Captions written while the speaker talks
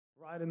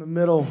Right in the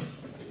middle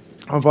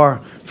of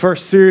our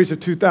first series of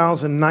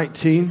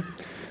 2019.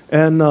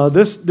 And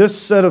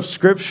this set of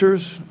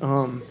scriptures,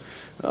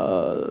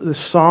 this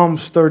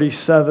Psalms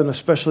 37,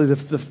 especially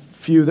the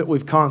few that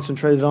we've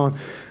concentrated on,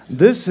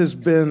 this has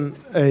been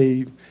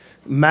a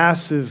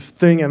massive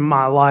thing in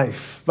my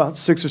life. About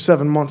 6 or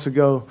 7 months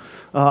ago,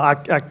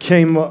 I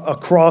came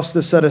across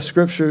this set of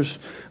scriptures,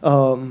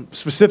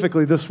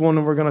 specifically this one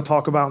that we're going to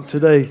talk about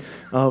today,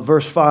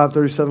 verse 5,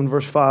 37,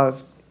 verse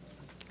 5.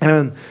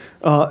 And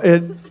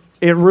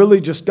it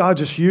really just, God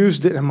just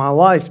used it in my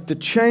life to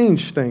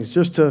change things,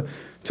 just to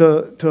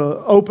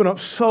open up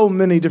so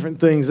many different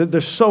things.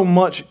 There's so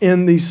much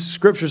in these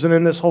scriptures and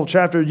in this whole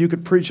chapter. You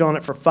could preach on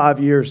it for 5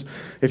 years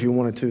if you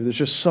wanted to. There's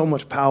just so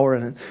much power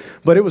in it.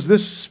 But it was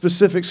this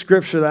specific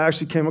scripture that I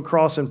actually came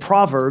across in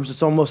Proverbs.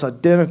 It's almost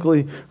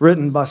identically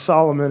written by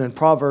Solomon in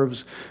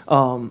Proverbs,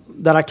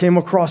 that I came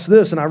across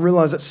this, and I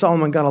realized that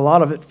Solomon got a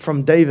lot of it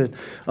from David.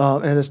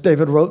 And as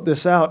David wrote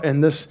this out,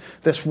 and this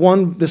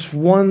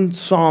one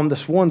psalm,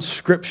 this one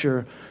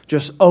scripture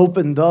just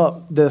opened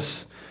up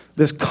this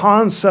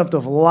concept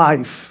of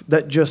life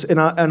that just, and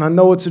I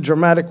know it's a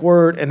dramatic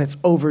word and it's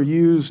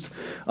overused,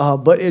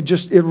 but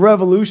it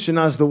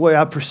revolutionized the way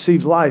I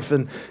perceived life,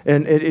 and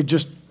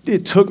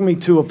it took me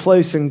to a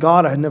place in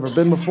God I had never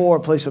been before, a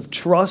place of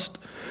trust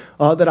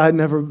that I had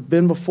never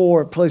been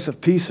before, a place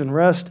of peace and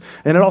rest.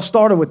 And it all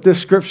started with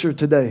this scripture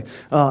today,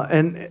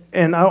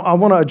 and I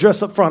want to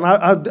address up front.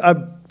 I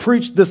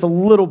preached this a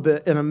little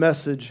bit in a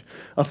message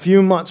a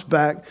few months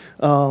back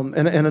in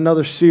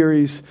another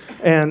series,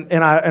 and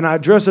I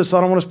addressed this, so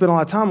I don't want to spend a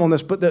lot of time on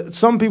this, but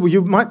some people,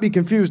 you might be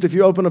confused if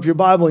you open up your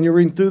Bible and you're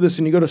reading through this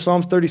and you go to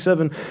Psalms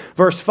 37,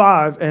 verse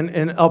 5,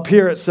 and up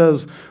here it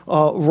says,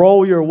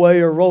 roll your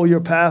way or roll your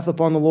path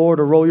upon the Lord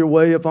or roll your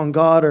way upon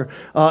God,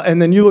 and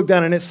then you look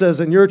down and it says,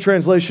 in your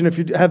translation, if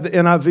you have the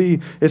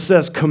NIV, it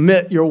says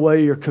commit your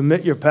way or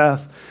commit your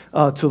path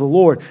to the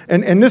Lord.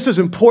 And this is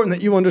important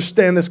that you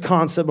understand this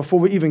concept before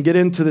we even get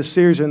into this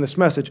series and this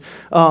message.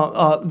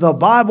 The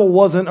Bible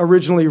wasn't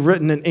originally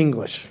written in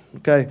English,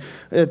 okay?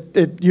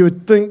 You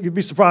would think, you'd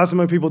be surprised how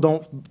many people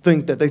don't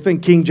think that. They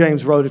think King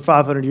James wrote it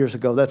 500 years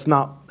ago. That's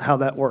not how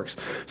that works.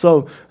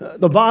 So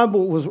the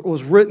Bible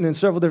was written in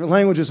several different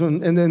languages,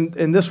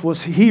 and this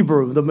was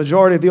Hebrew. The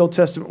majority of the Old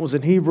Testament was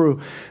in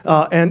Hebrew.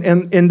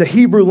 And in the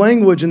Hebrew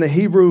language, in the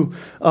Hebrew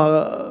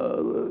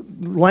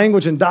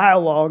language and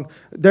dialogue,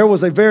 there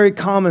was a very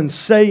common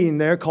saying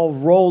there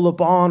called roll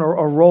upon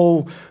or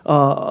roll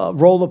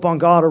upon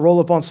God or roll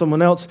upon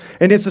someone else.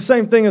 And it's the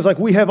same thing as like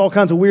we have all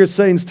kinds of weird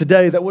sayings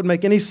today that wouldn't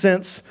make any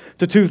sense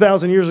to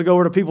 2,000 years ago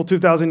or to people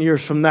 2,000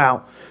 years from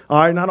now.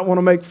 All right, and I don't want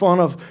to make fun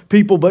of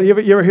people, but you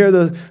ever hear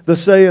the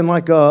saying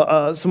like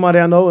somebody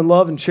I know and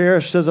love and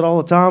cherish says it all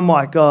the time,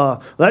 like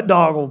that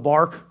dog will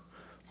bark,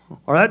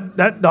 or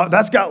that dog,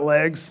 that's got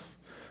legs,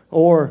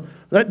 or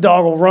that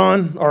dog will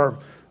run, or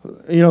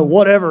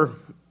whatever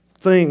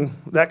thing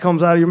that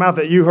comes out of your mouth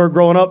that you heard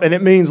growing up, and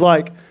it means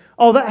like,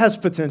 oh, that has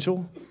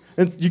potential.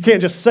 And you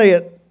can't just say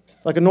it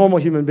like a normal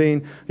human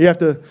being. You have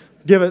to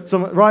give it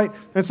some, right?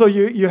 And so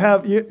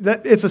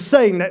it's a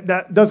saying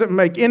that doesn't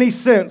make any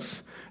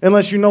sense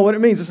unless you know what it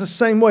means. It's the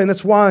same way, and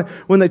that's why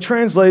when they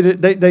translate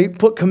it, they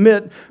put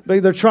commit,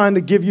 they're trying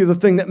to give you the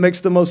thing that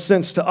makes the most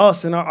sense to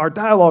us in our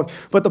dialogue.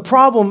 But the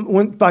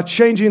problem by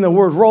changing the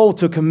word roll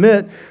to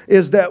commit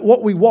is that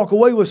what we walk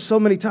away with so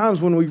many times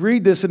when we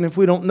read this, and if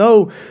we don't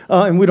know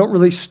and we don't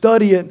really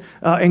study it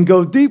and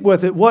go deep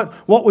with it,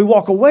 what we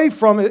walk away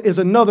from is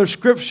another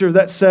scripture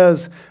that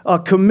says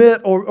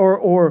commit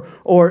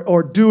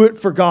or do it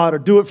for God or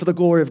do it for the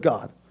glory of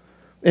God.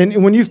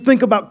 And when you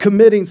think about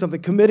committing something,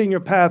 committing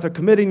your path or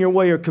committing your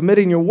way or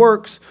committing your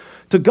works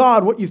to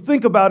God, what you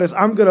think about is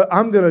I'm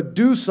gonna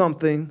do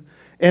something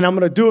and I'm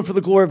going to do it for the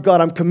glory of God.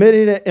 I'm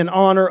committing it in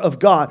honor of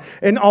God.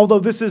 And although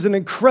this is an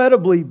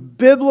incredibly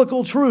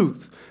biblical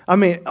truth, I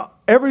mean,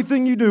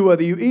 everything you do,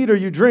 whether you eat or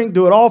you drink,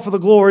 do it all for the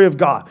glory of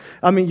God.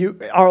 I mean,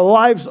 our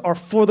lives are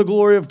for the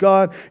glory of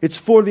God. It's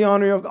for the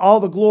honor of all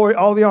the glory,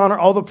 all the honor,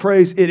 all the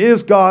praise. It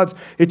is God's.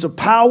 It's a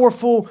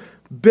powerful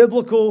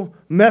biblical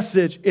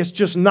message. It's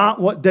just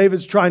not what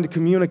David's trying to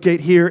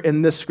communicate here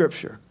in this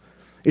scripture.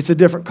 It's a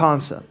different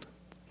concept.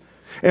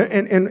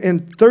 And in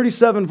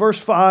 37 verse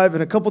 5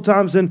 and a couple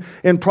times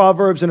in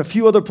Proverbs and a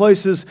few other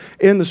places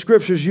in the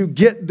scriptures, you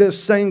get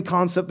this same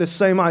concept, this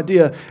same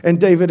idea. And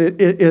David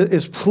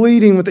is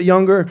pleading with the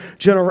younger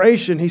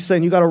generation. He's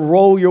saying you got to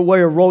roll your way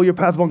or roll your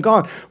path upon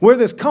God. Where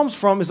this comes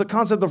from is the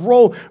concept of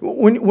roll.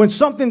 When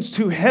something's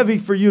too heavy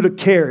for you to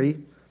carry,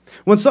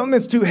 when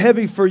something's too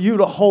heavy for you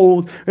to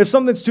hold, if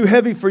something's too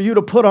heavy for you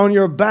to put on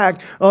your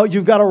back,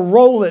 you've got to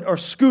roll it or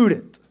scoot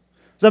it.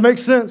 Does that make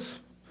sense?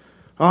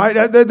 All right,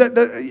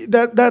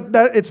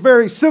 it's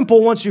very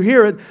simple once you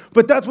hear it,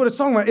 but that's what it's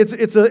talking about.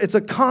 It's a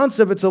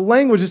concept, it's a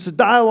language, it's a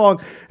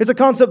dialogue. It's a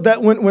concept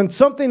that when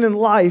something in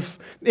life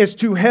is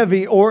too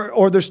heavy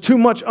or there's too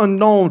much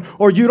unknown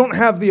or you don't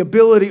have the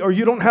ability or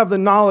you don't have the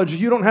knowledge or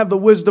you don't have the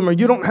wisdom or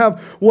you don't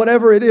have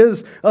whatever it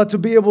is to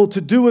be able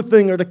to do a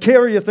thing or to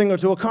carry a thing or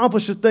to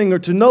accomplish a thing or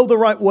to know the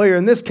right way, or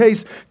in this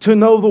case, to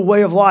know the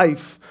way of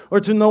life or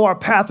to know our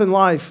path in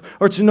life,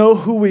 or to know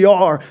who we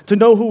are, to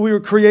know who we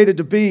were created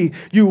to be.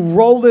 You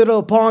roll it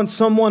upon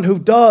someone who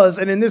does,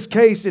 and in this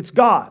case, it's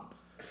God.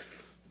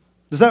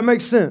 Does that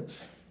make sense?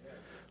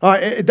 All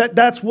right,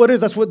 that's what it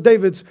is. That's what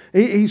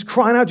he's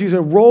crying out to you. He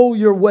said, roll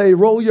your way,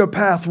 roll your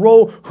path,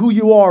 roll who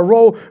you are,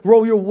 roll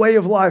your way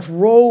of life,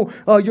 roll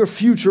your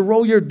future,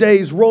 roll your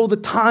days, roll the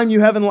time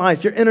you have in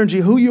life, your energy,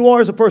 who you are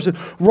as a person.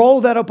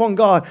 Roll that up on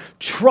God.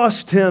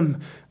 Trust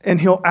Him, and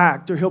He'll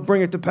act, or He'll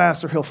bring it to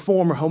pass, or He'll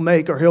form, or He'll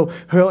make, or He'll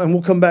and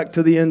we'll come back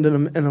to the end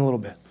in a little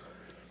bit.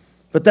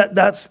 But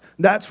that's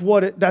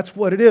what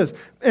it is.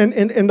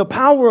 And the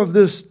power of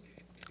this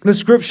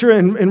scripture,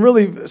 and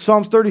really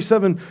Psalms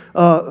 37,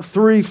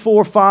 3,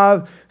 4,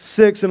 5,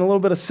 6, and a little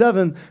bit of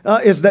 7,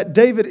 is that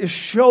David is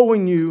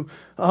showing you,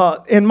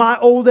 in my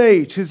old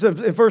age, in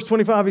verse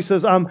 25, he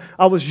says,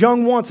 I was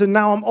young once and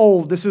now I'm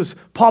old. This is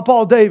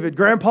Papa David,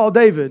 Grandpa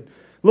David,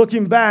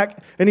 looking back,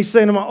 and he's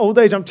saying, in my old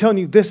age, I'm telling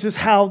you, this is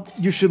how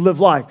you should live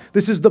life.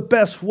 This is the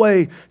best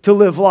way to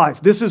live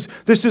life. This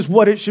is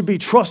what it should be.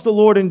 Trust the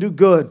Lord and do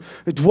good.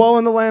 Dwell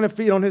in the land and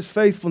feed on His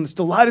faithfulness.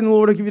 Delight in the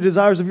Lord and give you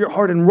desires of your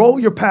heart, and roll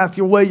your path,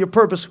 your way, your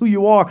purpose, who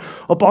you are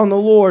upon the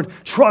Lord.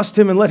 Trust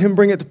Him and let Him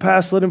bring it to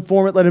pass. Let Him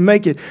form it. Let Him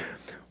make it.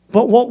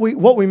 But what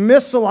we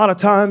miss a lot of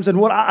times, and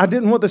what I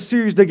didn't want the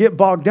series to get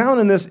bogged down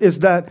in this, is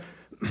that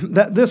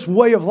this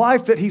way of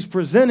life that he's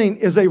presenting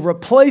is a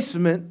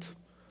replacement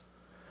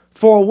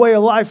for a way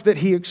of life that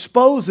he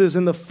exposes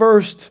in the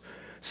first,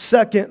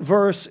 second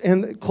verse,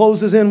 and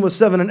closes in with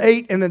 7 and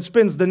 8, and then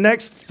spends the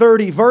next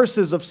 30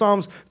 verses of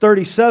Psalms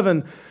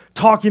 37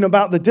 talking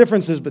about the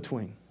differences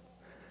between.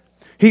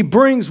 He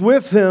brings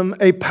with him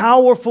a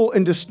powerful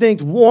and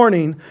distinct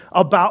warning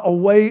about a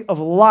way of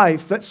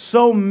life that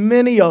so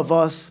many of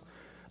us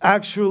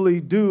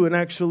actually do and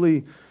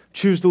actually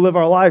choose to live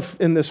our life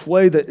in this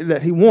way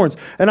that he warns.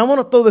 And I want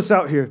to throw this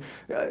out here.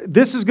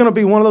 This is going to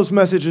be one of those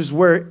messages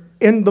where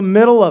in the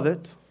middle of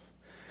it,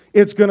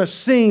 it's going to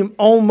seem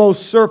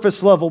almost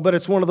surface level, but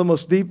it's one of the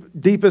most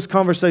deepest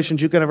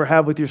conversations you can ever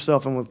have with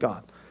yourself and with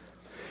God.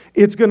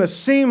 It's going to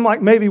seem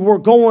like maybe we're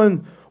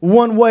going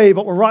one way,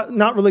 but we're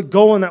not really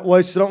going that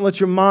way, so don't let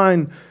your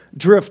mind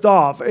drift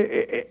off. And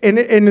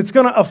it's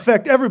going to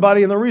affect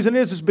everybody, and the reason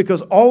is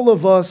because all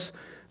of us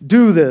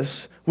do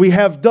this. We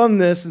have done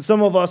this, and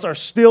some of us are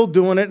still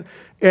doing it,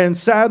 and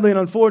sadly and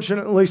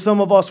unfortunately,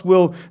 some of us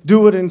will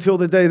do it until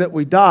the day that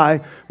we die.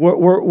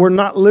 We're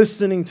not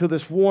listening to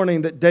this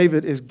warning that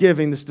David is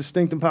giving, this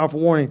distinct and powerful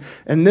warning,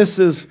 and this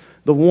is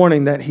the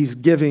warning that he's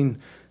giving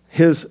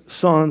his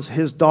sons,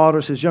 his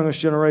daughters, his youngest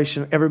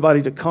generation,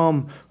 everybody to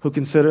come who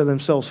consider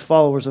themselves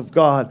followers of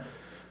God.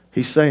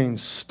 He's saying,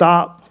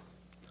 stop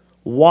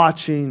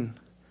watching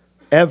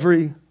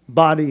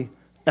everybody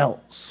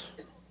else.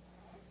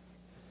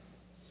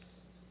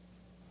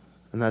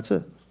 And that's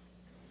it.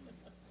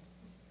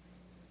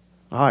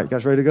 All right, you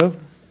guys ready to go?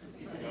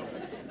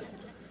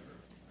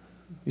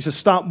 He says,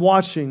 stop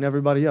watching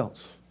everybody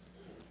else.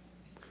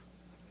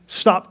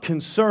 Stop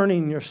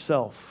concerning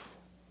yourself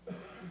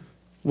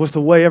with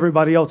the way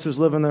everybody else is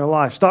living their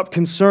life. Stop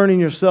concerning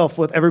yourself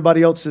with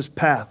everybody else's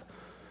path.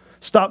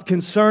 Stop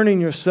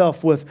concerning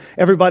yourself with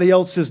everybody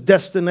else's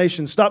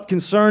destination. Stop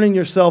concerning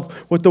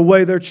yourself with the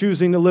way they're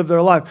choosing to live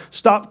their life.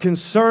 Stop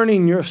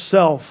concerning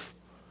yourself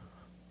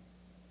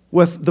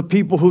with the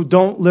people who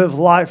don't live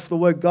life the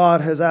way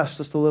God has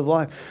asked us to live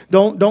life.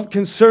 Don't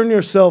concern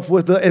yourself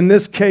with, in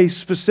this case,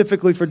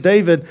 specifically for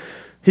David,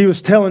 he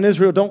was telling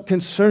Israel, don't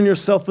concern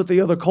yourself with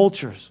the other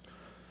cultures.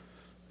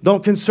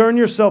 Don't concern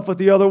yourself with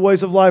the other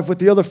ways of life, with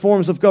the other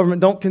forms of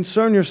government. Don't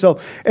concern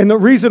yourself. And the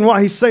reason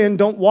why he's saying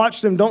don't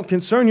watch them, don't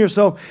concern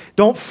yourself,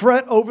 don't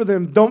fret over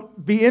them,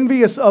 don't be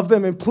envious of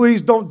them, and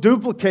please don't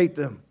duplicate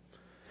them,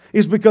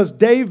 is because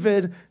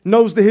David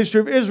knows the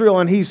history of Israel,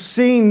 and he's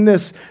seen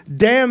this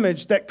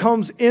damage that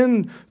comes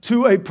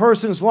into a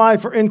person's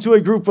life or into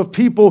a group of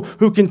people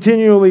who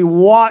continually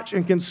watch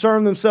and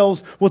concern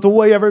themselves with the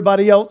way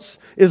everybody else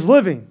is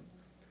living.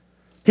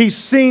 He's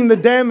seen the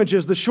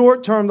damages, the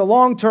short term, the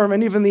long term,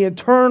 and even the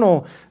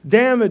eternal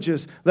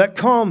damages that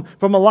come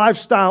from a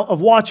lifestyle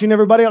of watching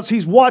everybody else.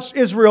 He's watched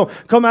Israel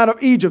come out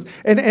of Egypt.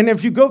 And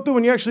if you go through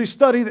and you actually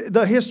study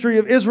the history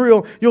of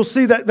Israel, you'll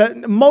see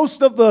that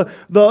most of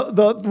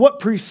what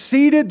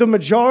preceded the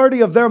majority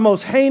of their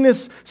most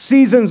heinous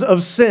seasons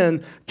of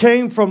sin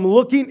came from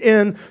looking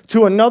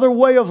into another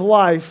way of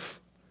life,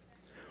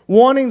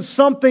 wanting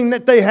something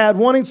that they had,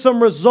 wanting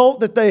some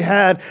result that they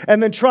had,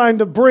 and then trying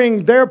to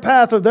bring their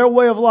path or their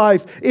way of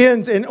life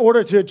in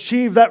order to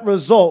achieve that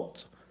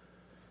result.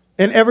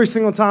 And every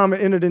single time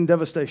it ended in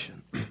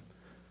devastation.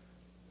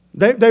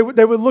 They would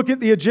look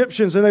at the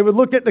Egyptians, and they would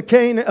look at the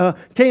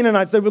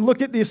Canaanites. They would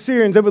look at the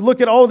Assyrians. They would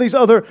look at all these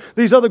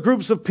other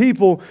groups of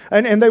people,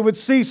 and they would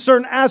see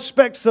certain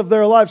aspects of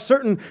their life,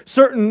 certain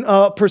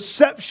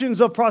perceptions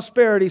of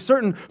prosperity,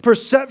 certain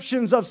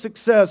perceptions of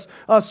success,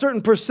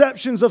 certain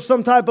perceptions of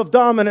some type of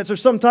dominance or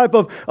some type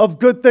of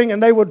good thing,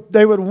 and they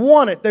would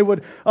want it. They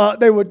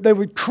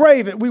would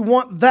crave it. We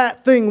want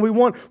that thing. We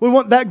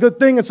want that good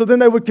thing, and so then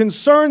they would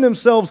concern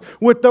themselves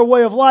with their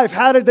way of life.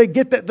 How did they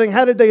get that thing?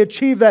 How did they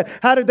achieve that?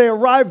 How did they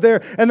arrive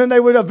there? And then they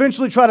would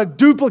eventually try to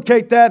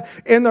duplicate that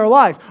in their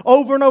life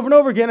over and over and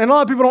over again. And a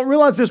lot of people don't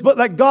realize this, but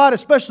that God,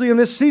 especially in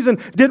this season,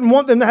 didn't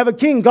want them to have a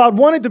king. God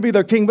wanted to be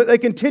their king, but they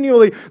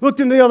continually looked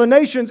into the other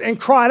nations and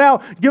cried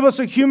out, give us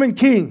a human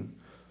king.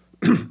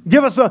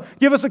 Give us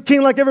a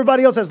king like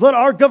everybody else has. Let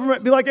our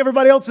government be like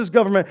everybody else's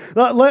government.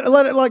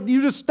 Let it like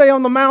you just stay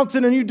on the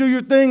mountain and you do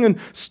your thing and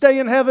stay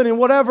in heaven and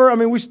whatever. I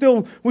mean, we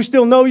still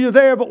know you're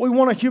there, but we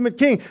want a human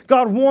king.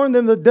 God warned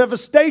them the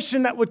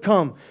devastation that would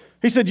come.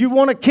 He said, you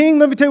want a king?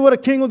 Let me tell you what a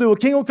king will do. A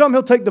king will come.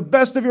 He'll take the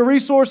best of your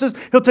resources.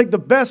 He'll take the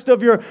best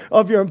of your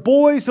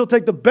boys. He'll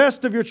take the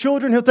best of your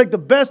children. He'll take the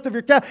best of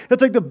your cat. He'll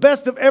take the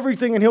best of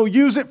everything, and he'll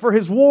use it for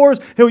his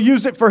wars. He'll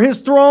use it for his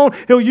throne.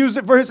 He'll use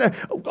it for his...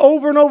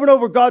 Over and over and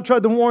over, God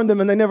tried to warn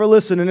them, and they never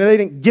listened, and they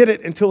didn't get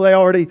it until they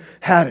already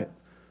had it.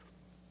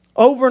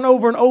 Over and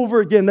over and over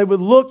again, they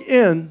would look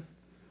in.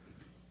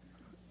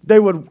 They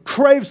would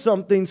crave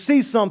something,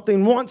 see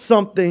something, want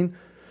something,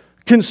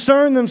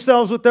 concern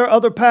themselves with their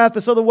other path,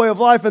 this other way of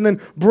life, and then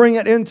bring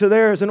it into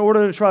theirs in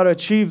order to try to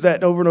achieve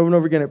that over and over and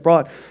over again. It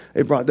brought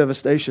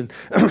devastation.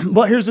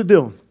 But here's the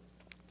deal.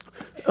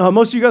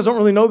 Most of you guys don't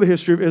really know the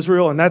history of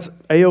Israel, and that's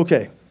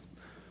A-okay.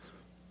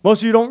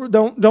 Most of you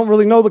don't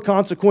really know the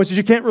consequences.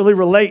 You can't really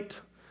relate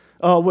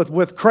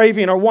with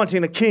craving or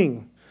wanting a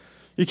king.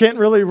 You can't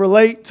really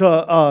relate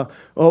to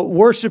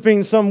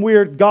worshiping some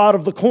weird god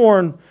of the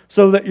corn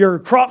so that your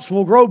crops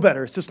will grow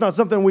better. It's just not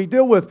something we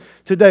deal with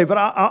today. But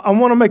I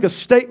want to make a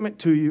statement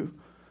to you.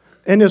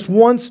 And this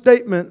one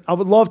statement, I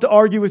would love to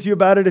argue with you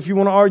about it. If you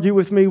want to argue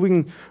with me, we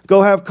can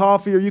go have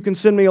coffee, or you can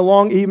send me a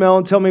long email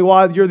and tell me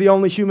why you're the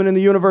only human in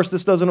the universe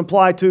this doesn't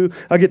apply to.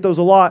 I get those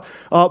a lot.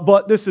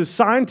 But this is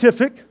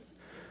scientific,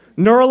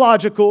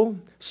 neurological,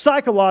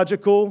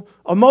 psychological,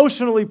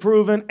 emotionally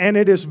proven, and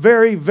it is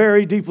very,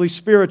 very deeply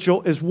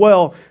spiritual as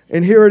well.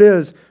 And here it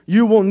is.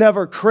 You will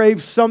never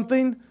crave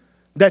something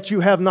that you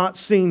have not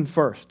seen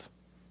first.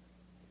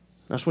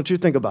 That's what you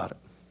think about it.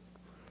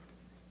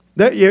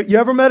 You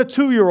ever met a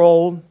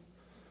 2-year-old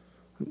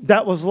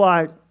that was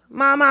like,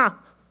 Mama,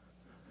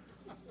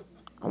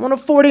 I want a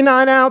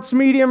 49-ounce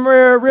medium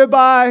rare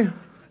ribeye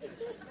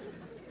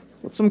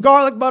with some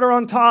garlic butter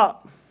on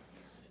top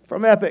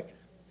from Epic?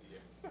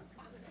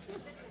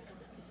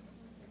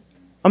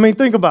 I mean,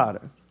 think about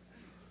it.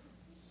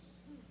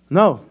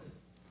 No.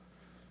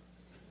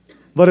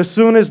 But as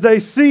soon as they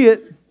see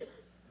it,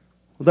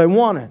 they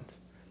want it.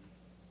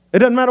 It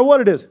doesn't matter what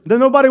it is.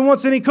 Nobody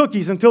wants any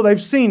cookies until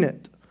they've seen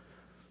it.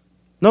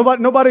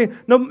 Nobody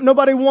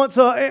wants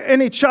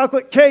any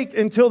chocolate cake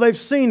until they've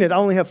seen it. I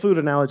only have food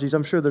analogies.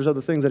 I'm sure there's other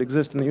things that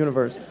exist in the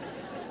universe.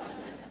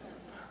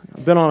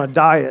 I've been on a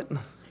diet.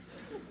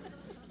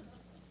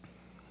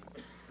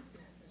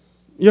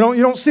 You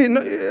don't see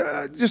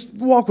it. Just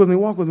walk with me.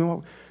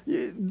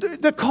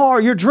 The car,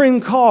 your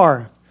dream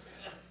car,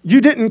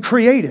 you didn't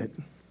create it.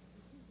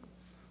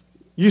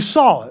 You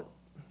saw it.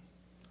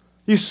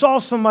 You saw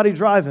somebody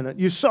driving it.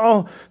 You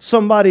saw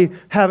somebody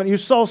having it. You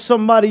saw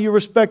somebody you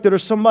respected, or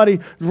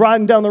somebody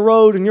riding down the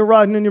road, and you're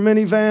riding in your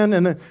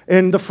minivan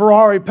and the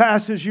Ferrari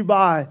passes you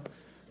by.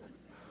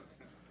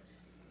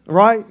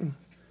 Right?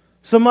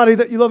 Somebody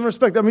that you love and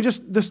respect. I mean,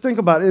 just think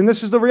about it. And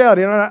this is the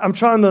reality. And I'm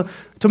trying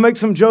to make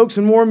some jokes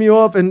and warm you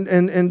up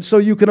and so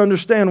you can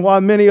understand why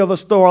many of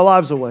us throw our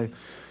lives away.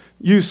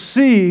 You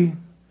see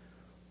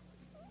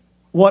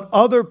what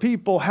other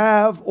people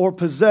have or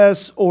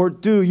possess or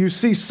do. You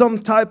see some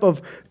type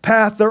of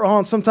path they're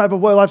on, some type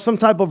of way of life, some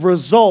type of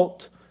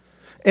result.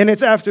 And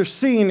it's after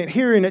seeing it,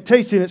 hearing it,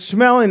 tasting it,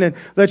 smelling it,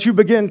 that you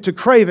begin to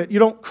crave it. You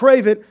don't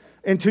crave it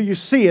until you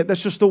see it.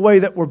 That's just the way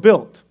that we're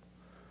built.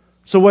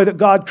 It's the way that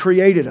God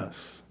created us.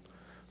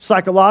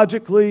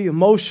 Psychologically,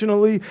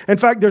 emotionally. In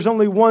fact, there's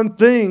only one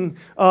thing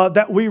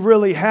that we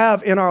really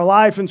have in our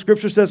life, and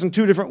Scripture says in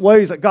 2 different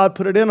ways that God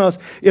put it in us,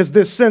 is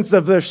this sense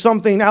of there's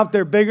something out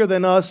there bigger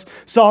than us.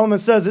 Solomon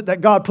says it, that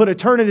God put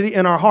eternity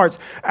in our hearts.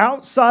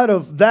 Outside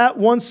of that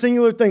one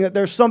singular thing, that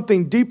there's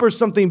something deeper,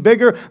 something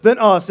bigger than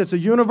us. It's a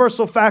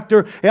universal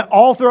factor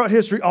all throughout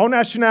history, all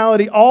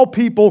nationality, all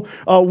people.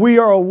 We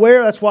are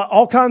aware. That's why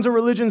all kinds of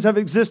religions have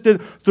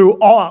existed through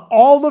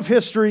all of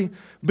history,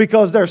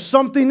 because there's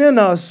something in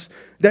us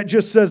that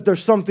just says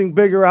there's something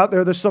bigger out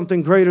there. There's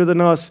something greater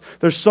than us.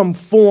 There's some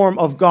form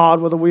of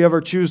God, whether we ever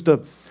choose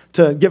to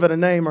give it a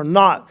name or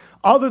not.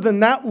 Other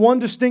than that one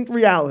distinct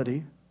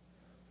reality,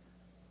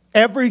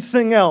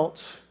 everything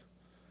else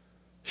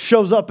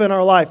shows up in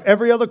our life.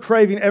 Every other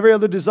craving, every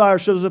other desire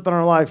shows up in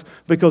our life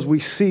because we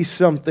see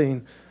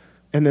something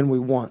and then we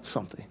want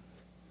something.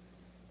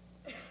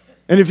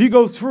 And if you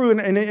go through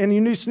and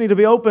you just need to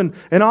be open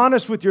and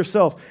honest with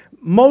yourself,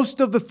 most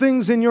of the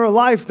things in your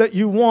life that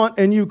you want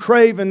and you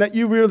crave and that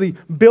you really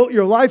built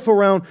your life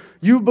around,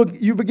 you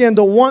begin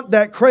to want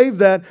that, crave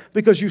that,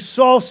 because you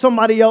saw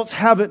somebody else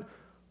have it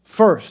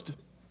first.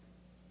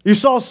 You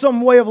saw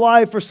some way of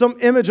life or some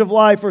image of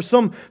life or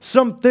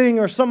something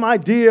or some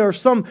idea or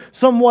some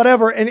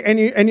whatever, and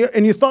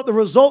you thought the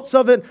results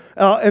of it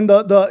and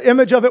the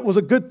image of it was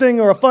a good thing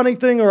or a funny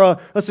thing or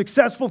a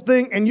successful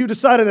thing, and you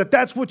decided that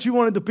that's what you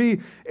wanted to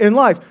be in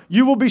life.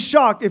 You will be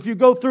shocked if you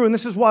go through, and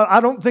this is why I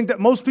don't think that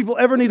most people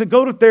ever need to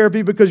go to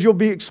therapy, because you'll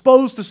be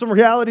exposed to some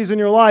realities in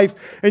your life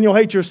and you'll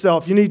hate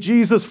yourself. You need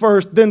Jesus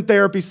first, then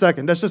therapy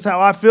second. That's just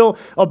how I feel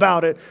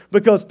about it,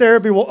 because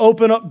therapy will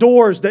open up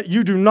doors that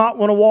you do not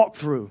want to walk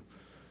through.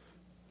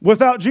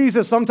 Without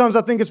Jesus, sometimes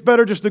I think it's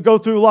better just to go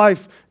through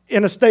life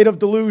in a state of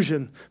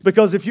delusion,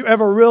 because if you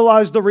ever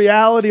realize the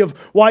reality of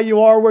why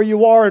you are where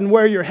you are and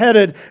where you're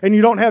headed, and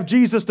you don't have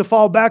Jesus to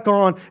fall back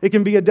on, it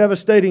can be a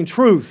devastating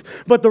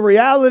truth. But the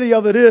reality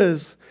of it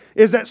is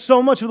that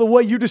so much of the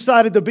way you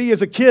decided to be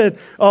as a kid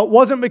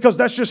wasn't because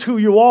that's just who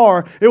you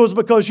are. It was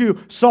because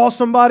you saw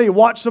somebody,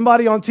 watched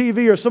somebody on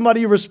TV, or somebody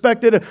you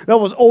respected that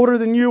was older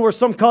than you, or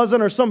some cousin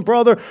or some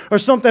brother or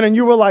something, and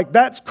you were like,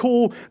 that's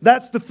cool,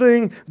 that's the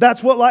thing,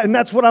 that's what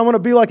I want to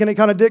be like, and it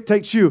kind of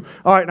dictates you.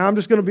 All right, now I'm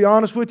just going to be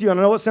honest with you, and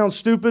I know it sounds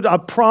stupid. I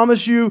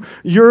promise you,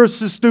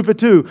 yours is stupid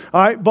too.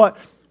 All right, but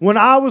when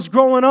I was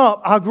growing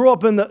up, I grew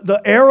up in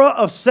the era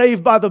of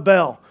Saved by the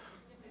Bell.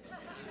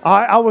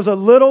 I was a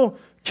little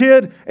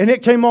kid, and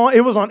it came on. It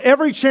was on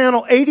every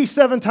channel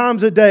 87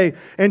 times a day.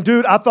 And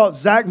dude, I thought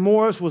Zach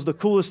Morris was the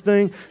coolest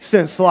thing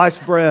since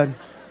sliced bread.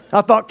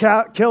 I thought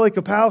Kelly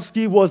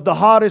Kapowski was the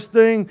hottest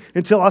thing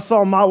until I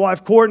saw my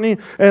wife Courtney,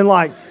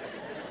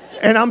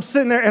 and I'm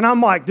sitting there, and I'm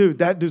like, dude,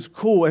 that dude's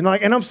cool. And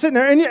I'm sitting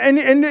there,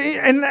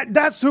 and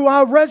that's who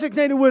I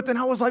resonated with. And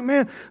I was like,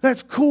 man,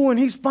 that's cool, and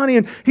he's funny,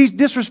 and he's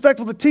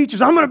disrespectful to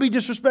teachers. I'm going to be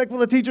disrespectful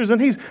to teachers,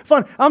 and he's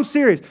fun. I'm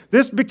serious.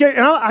 This became,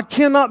 and I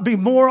cannot be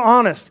more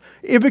honest.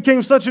 It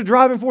became such a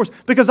driving force,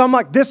 because I'm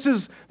like, this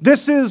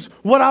is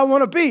what I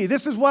want to be.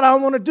 This is what I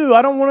want to do.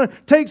 I don't want to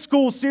take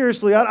school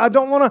seriously. I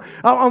don't want to.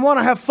 I want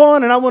to have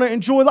fun, and I want to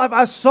enjoy life.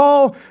 I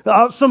saw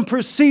some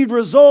perceived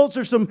results,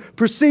 or some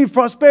perceived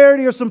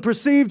prosperity, or some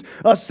perceived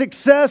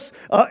success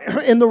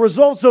in the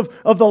results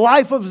of the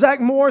life of Zach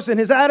Morris and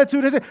his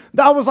attitude.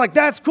 I was like,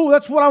 that's cool.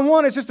 That's what I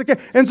want. It's just a kid.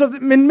 And so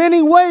in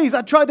many ways,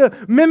 I tried to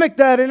mimic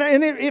that,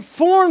 and it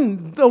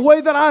formed the way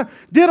that I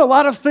did a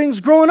lot of things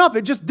growing up.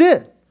 It just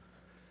did.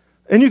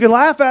 And you can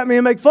laugh at me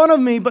and make fun of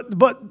me,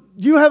 but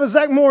you have a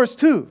Zach Morris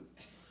too.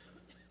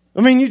 I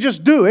mean, you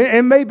just do.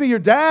 It may be your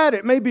dad,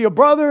 it may be a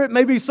brother, it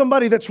may be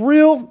somebody that's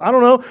real, I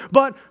don't know.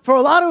 But for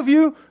a lot of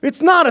you,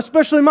 it's not,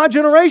 especially my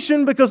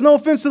generation, because no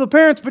offense to the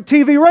parents, but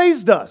TV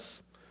raised us.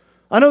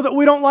 I know that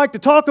we don't like to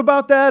talk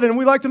about that, and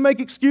we like to make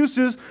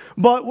excuses,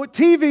 but what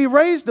TV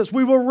raised us,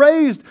 we were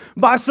raised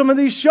by some of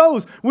these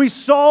shows. We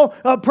saw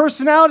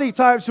personality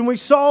types, and we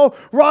saw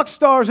rock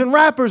stars and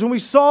rappers, and we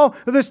saw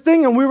this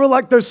thing, and we were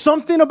like, there's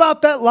something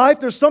about that life,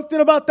 there's something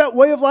about that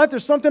way of life,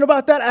 there's something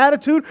about that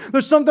attitude,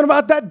 there's something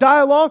about that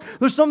dialogue,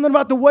 there's something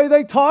about the way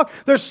they talk,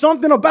 there's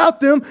something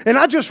about them, and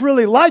I just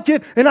really like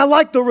it, and I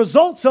like the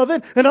results of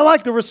it, and I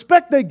like the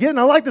respect they get,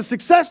 and I like the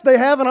success they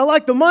have, and I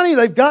like the money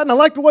they've got, and I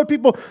like the way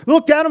people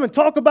look at them and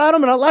talk about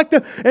them,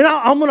 and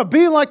I'm going to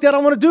be like that, I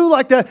want to do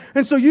like that.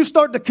 And so you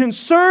start to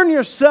concern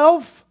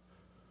yourself,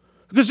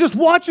 because just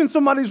watching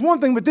somebody is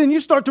one thing, but then you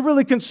start to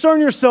really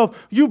concern yourself.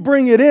 You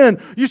bring it in.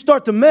 You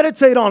start to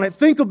meditate on it,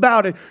 think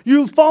about it.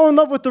 You fall in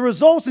love with the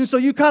results, and so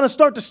you kind of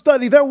start to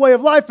study their way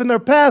of life and their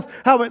path,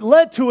 how it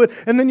led to it,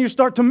 and then you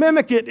start to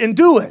mimic it and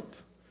do it.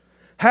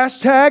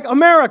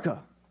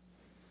 #America.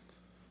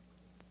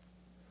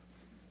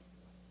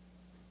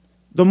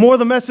 The more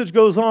the message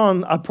goes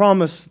on, I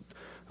promise,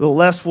 the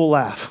less we'll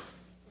laugh,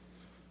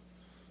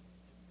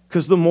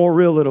 because the more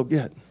real it'll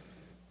get.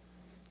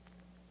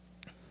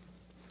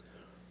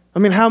 I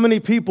mean, how many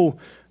people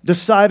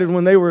decided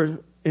when they were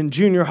in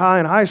junior high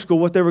and high school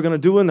what they were going to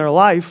do in their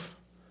life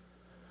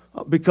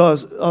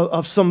because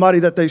of somebody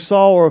that they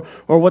saw,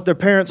 or what their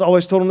parents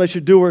always told them they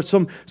should do, or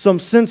some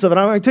sense of it.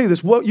 I'm going to tell you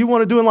this, what you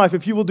want to do in life,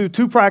 if you will do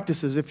two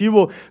practices, if you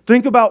will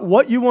think about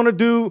what you want to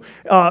do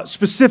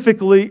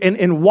specifically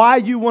and why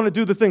you want to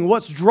do the thing,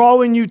 what's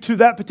drawing you to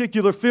that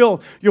particular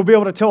field, you'll be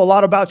able to tell a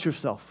lot about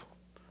yourself.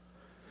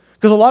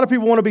 Because a lot of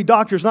people want to be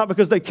doctors, not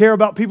because they care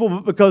about people,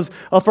 but because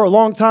for a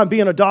long time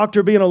being a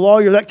doctor, being a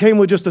lawyer, that came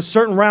with just a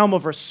certain realm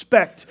of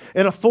respect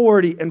and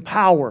authority and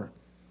power.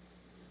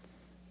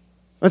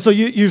 And so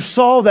you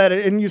saw that,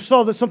 and you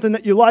saw that something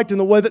that you liked in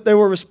the way that they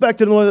were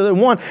respected and the way that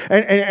they won,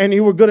 and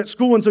you were good at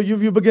school, and so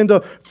you begin to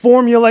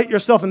formulate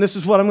yourself, and this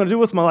is what I'm going to do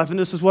with my life, and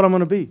this is what I'm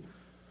going to be.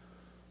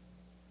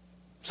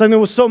 Same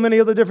thing with so many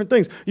other different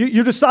things.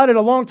 You decided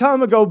a long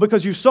time ago,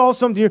 because you saw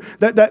something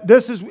that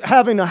this is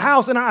having a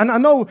house. And I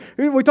know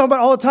we talk about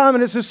it all the time,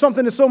 and it's just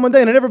something that's so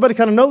mundane, and everybody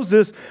kind of knows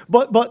this.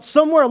 But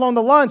somewhere along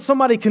the line,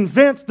 somebody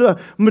convinced the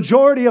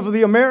majority of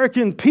the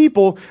American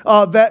people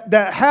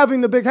that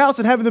having the big house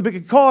and having the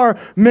big car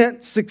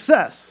meant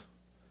success.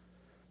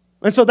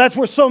 And so that's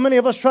where so many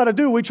of us try to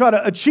do. We try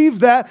to achieve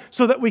that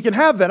so that we can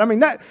have that.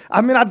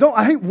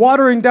 I hate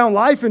watering down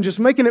life and just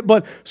making it,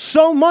 but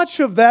so much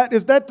of that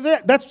is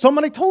that's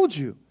somebody told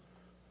you.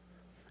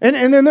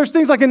 And then there's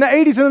things like in the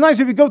 80s and the 90s,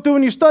 if you go through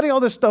and you study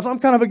all this stuff, I'm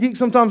kind of a geek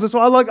sometimes, and so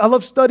I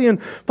love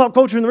studying pop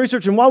culture and the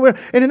research. And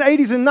in the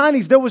 80s and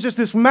 90s, there was just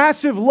this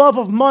massive love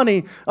of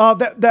money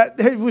that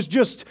it was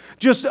just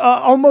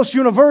almost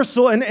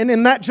universal. And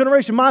in that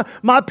generation,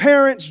 my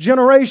parents'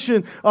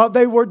 generation,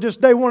 they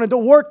wanted to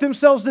work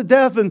themselves to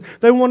death, and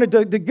they wanted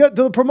to get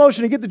to the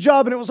promotion and get the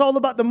job, and it was all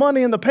about the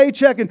money and the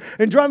paycheck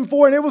and driving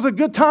forward. And it was a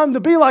good time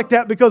to be like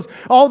that because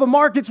all the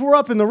markets were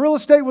up and the real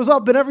estate was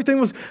up and everything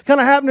was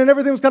kind of happening,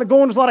 everything was kind of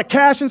going. There's a lot of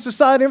cash in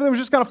society, everything was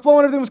just kind of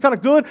flowing, everything was kind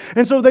of good,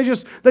 and so they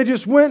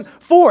just went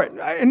for it.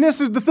 And this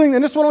is the thing,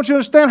 and this is what I want you to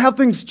understand how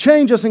things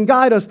change us and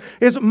guide us,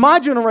 is my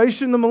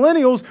generation, the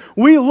millennials,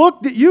 we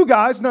looked at you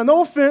guys, now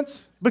no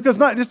offense, because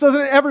this doesn't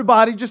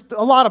everybody, just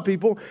a lot of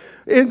people,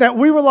 in that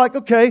we were like,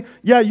 okay,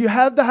 yeah, you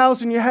had the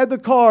house and you had the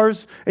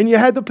cars and you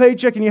had the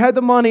paycheck and you had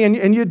the money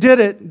and you did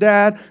it,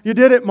 Dad, you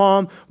did it,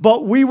 Mom,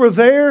 but we were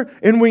there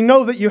and we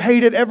know that you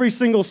hated every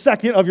single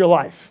second of your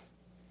life.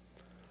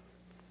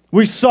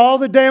 We saw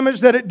the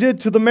damage that it did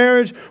to the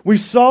marriage. We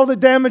saw the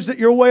damage that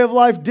your way of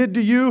life did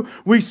to you.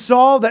 We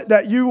saw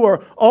that you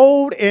were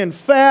old and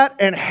fat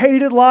and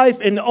hated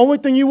life, and the only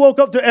thing you woke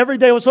up to every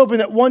day was hoping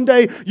that one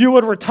day you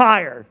would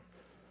retire.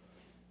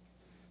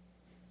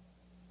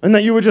 And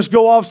that you would just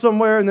go off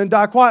somewhere and then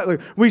die quietly.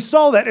 We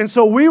saw that, and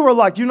so we were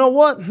like, you know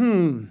what?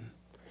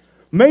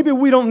 Maybe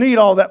we don't need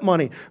all that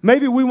money.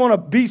 Maybe we want to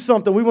be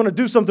something. We want to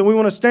do something. We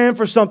want to stand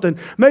for something.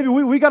 Maybe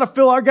we got to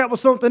fill our gap with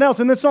something else.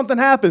 And then something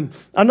happened.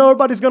 I know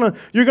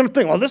you're going to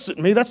think, well, this isn't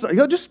me. That's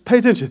not, just pay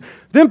attention.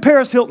 Then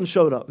Paris Hilton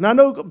showed up. Now, I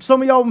know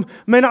some of y'all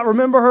may not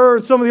remember her,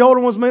 and some of the older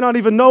ones may not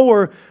even know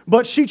her,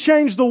 but she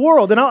changed the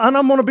world. And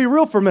I'm going to be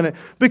real for a minute,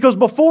 because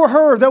before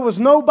her, there was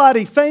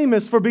nobody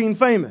famous for being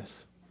famous.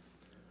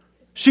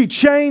 She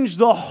changed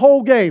the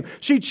whole game.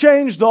 She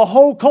changed the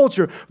whole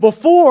culture.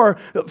 Before,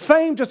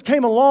 fame just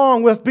came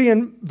along with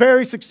being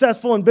very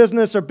successful in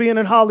business or being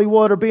in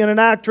Hollywood or being an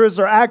actress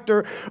or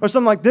actor or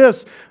something like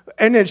this.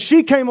 And then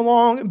she came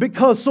along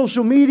because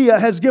social media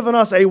has given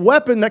us a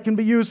weapon that can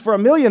be used for a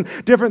million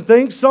different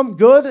things, some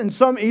good and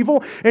some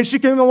evil. And she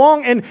came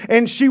along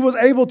and she was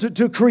able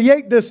to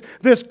create this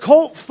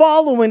cult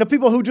following of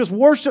people who just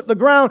worship the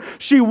ground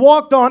she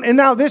walked on. And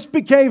now this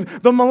became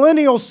the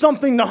millennials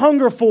something to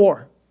hunger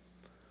for.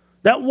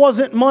 That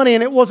wasn't money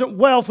and it wasn't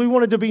wealth. We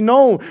wanted to be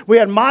known. We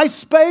had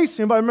MySpace.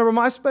 Anybody remember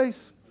MySpace?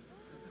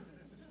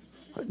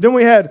 Then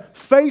we had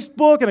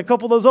Facebook and a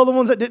couple of those other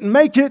ones that didn't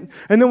make it.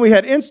 And then we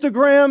had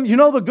Instagram. You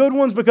know the good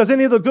ones, because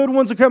any of the good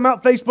ones that come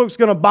out, Facebook's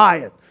going to buy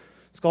it.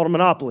 It's called a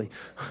monopoly.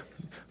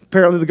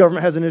 Apparently the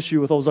government has an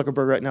issue with old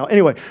Zuckerberg right now.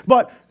 Anyway,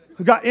 but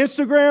we got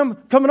Instagram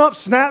coming up,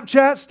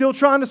 Snapchat still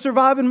trying to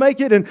survive and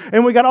make it,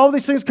 and we got all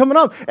these things coming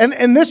up.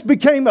 And this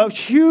became a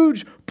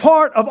huge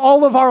part of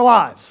all of our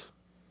lives.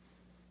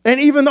 And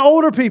even the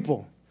older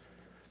people.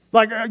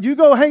 Like, you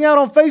go hang out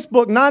on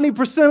Facebook,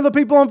 90% of the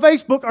people on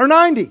Facebook are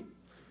 90.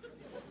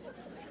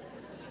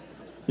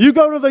 You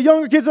go to the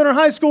younger kids that are in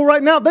high school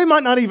right now, they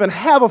might not even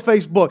have a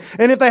Facebook.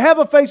 And if they have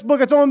a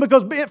Facebook, it's only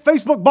because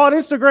Facebook bought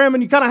Instagram,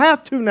 and you kind of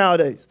have to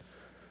nowadays.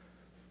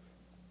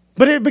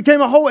 But it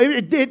became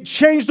it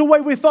changed the way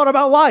we thought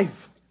about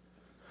life.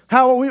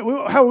 How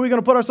are we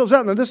going to put ourselves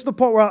out? Now, this is the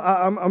part where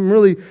I'm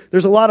really,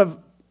 there's a lot of,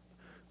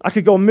 I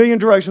could go a million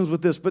directions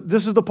with this, but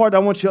this is the part I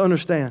want you to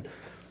understand,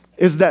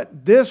 is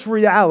that this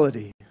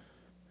reality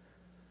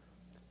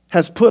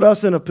has put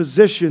us in a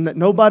position that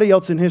nobody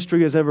else in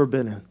history has ever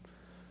been in.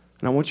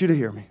 And I want you to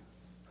hear me.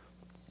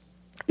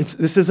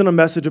 This isn't a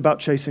message about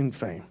chasing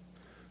fame.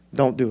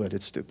 Don't do it.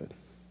 It's stupid.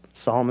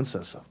 Solomon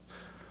says so.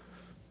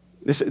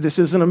 This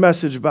isn't a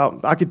message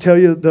about, I could tell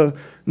you the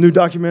new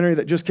documentary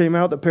that just came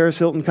out that Paris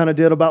Hilton kind of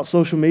did about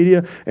social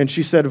media, and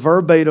she said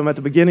verbatim at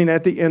the beginning and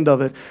at the end of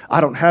it, I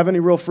don't have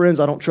any real friends.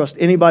 I don't trust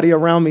anybody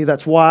around me.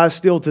 That's why I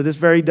still, to this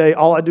very day,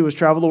 all I do is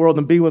travel the world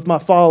and be with my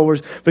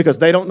followers, because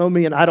they don't know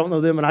me and I don't know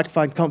them, and I can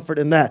find comfort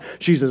in that.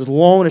 She's as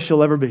alone as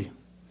she'll ever be.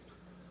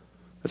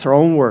 It's her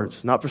own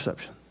words, not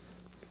perception.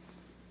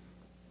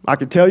 I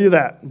could tell you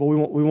that, but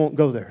we won't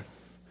go there.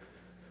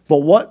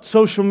 But what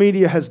social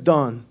media has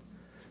done,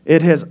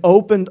 it has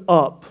opened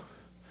up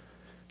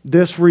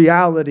this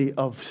reality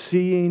of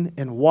seeing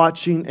and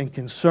watching and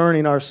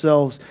concerning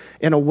ourselves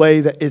in a way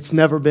that it's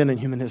never been in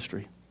human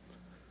history.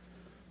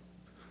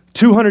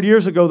 200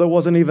 years ago, there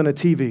wasn't even a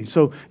TV.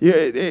 So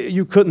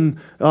you couldn't,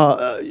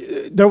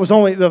 there was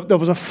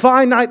a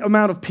finite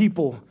amount of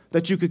people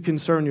that you could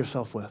concern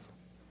yourself with.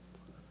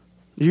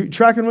 You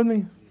tracking with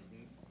me?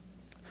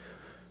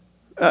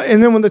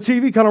 And then when the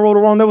TV kind of rolled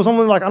around, there was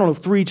only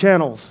 3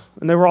 channels,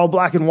 and they were all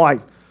black and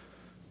white.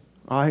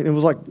 All right, it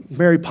was like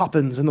Mary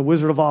Poppins and the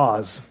Wizard of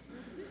Oz.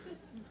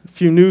 A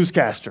few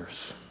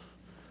newscasters.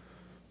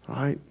 All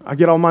right, I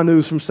get all my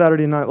news from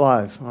Saturday Night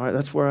Live. All right,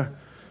 that's where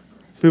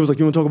people's like,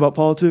 you want to talk about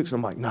politics?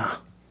 I'm like, nah,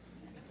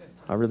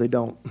 I really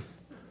don't,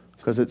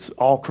 because it's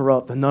all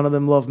corrupt, and none of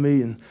them love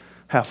me, and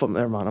half of them,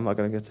 never mind, I'm not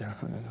going to get there.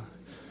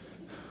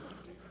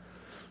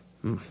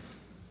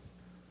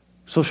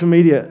 Social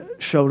media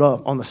showed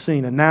up on the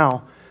scene, and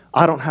now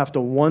I don't have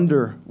to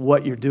wonder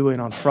what you're doing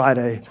on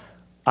Friday.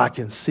 I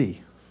can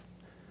see.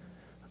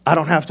 I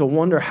don't have to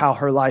wonder how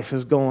her life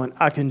is going.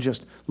 I can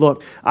just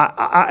look.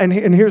 And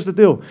here's the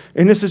deal.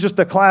 And this is just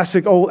the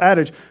classic old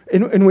adage.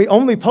 And we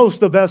only post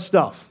the best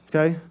stuff,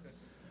 okay?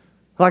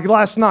 Like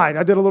last night,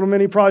 I did a little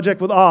mini project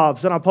with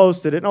Obs, and I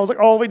posted it. And I was like,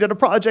 oh, we did a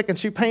project, and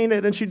she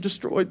painted, and she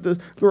destroyed the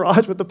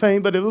garage with the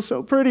paint, but it was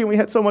so pretty, and we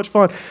had so much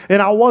fun.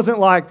 And I wasn't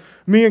like,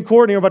 me and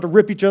Courtney are about to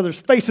rip each other's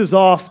faces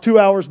off 2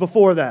 hours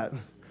before that.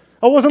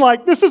 I wasn't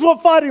like, this is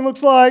what fighting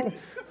looks like,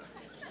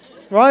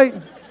 right?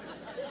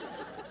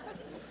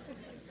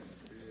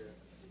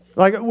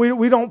 Like,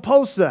 we don't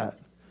post that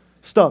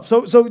stuff.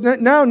 So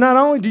now not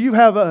only do you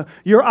have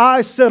your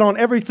eyes set on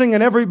everything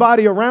and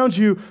everybody around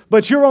you,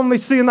 but you're only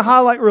seeing the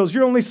highlight reels.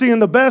 You're only seeing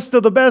the best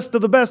of the best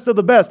of the best of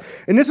the best.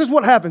 And this is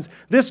what happens.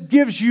 This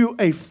gives you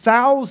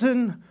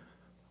 1,000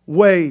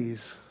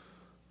 ways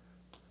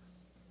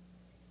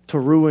to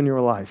ruin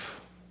your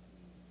life.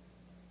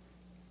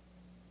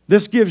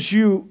 This gives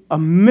you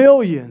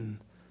 1,000,000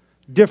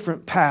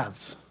 different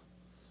paths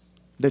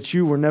that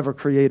you were never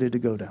created to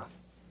go down.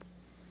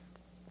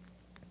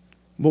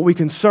 But we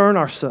concern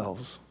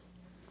ourselves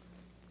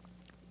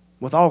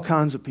with all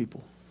kinds of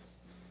people.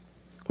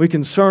 We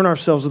concern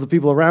ourselves with the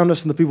people around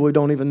us and the people we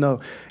don't even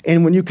know.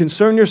 And when you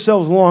concern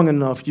yourselves long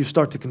enough, you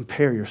start to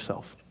compare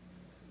yourself.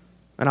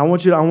 And I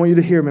want you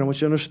to hear me. I want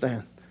you to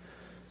understand.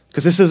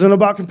 Because this isn't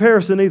about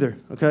comparison either,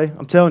 okay?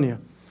 I'm telling you.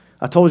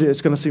 I told you it's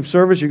going to seem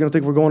service. You're going to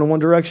think we're going in one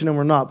direction, and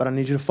we're not. But I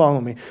need you to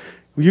follow me.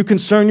 Will you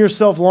concern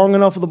yourself long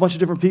enough with a bunch of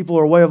different people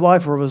or a way of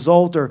life or a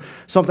result or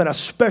something,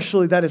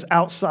 especially that is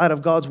outside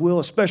of God's will,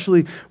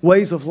 especially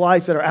ways of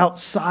life that are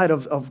outside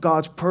of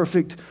God's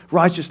perfect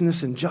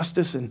righteousness and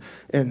justice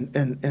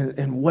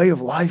and way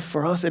of life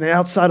for us and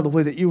outside of the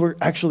way that you were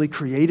actually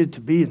created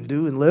to be and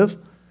do and live?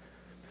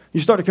 You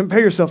start to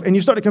compare yourself, and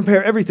you start to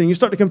compare everything. You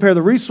start to compare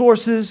the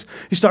resources.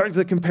 You start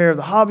to compare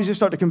the hobbies. You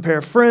start to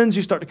compare friends.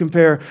 You start to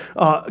compare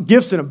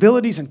gifts and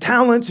abilities and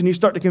talents, and you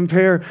start to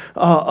compare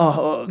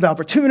the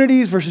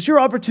opportunities versus your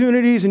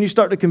opportunities, and you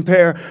start to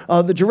compare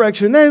the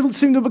direction they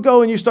seem to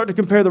go, and you start to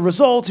compare the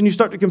results, and you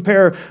start to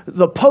compare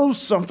the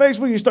posts on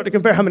Facebook. You start to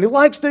compare how many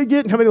likes they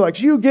get and how many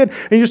likes you get,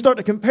 and you start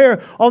to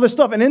compare all this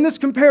stuff. And in this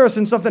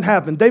comparison, something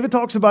happened. David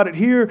talks about it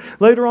here,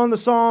 later on in the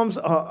Psalms,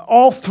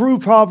 all through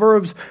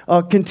Proverbs,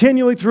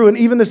 continually through. And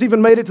even this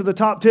even made it to the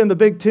top 10, the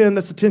big 10,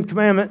 that's the 10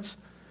 commandments.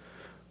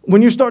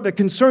 When you start to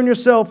concern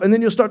yourself and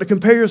then you'll start to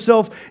compare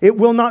yourself, it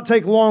will not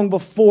take long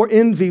before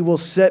envy will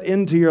set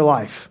into your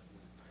life.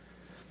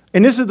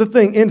 And this is the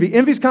thing, envy.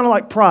 Envy is kind of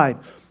like pride.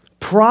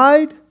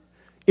 Pride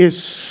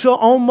is so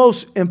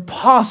almost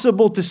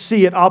impossible to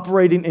see it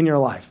operating in your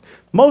life.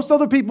 Most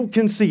other people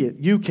can see it.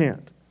 You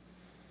can't.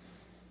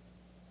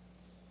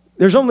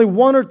 There's only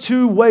one or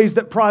two ways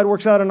that pride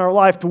works out in our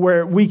life to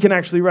where we can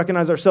actually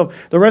recognize ourselves.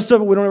 The rest of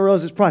it, we don't even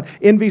realize it's pride.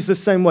 Envy is the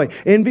same way.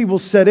 Envy will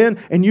set in,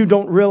 and you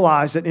don't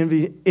realize that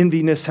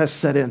enviness has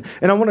set in.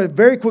 And I want to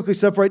very quickly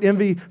separate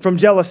envy from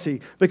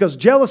jealousy, because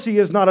jealousy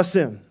is not a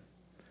sin.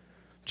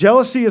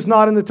 Jealousy is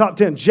not in the top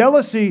 10.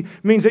 Jealousy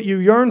means that you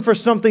yearn for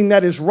something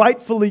that is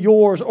rightfully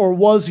yours or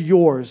was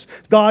yours.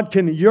 God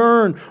can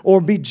yearn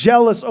or be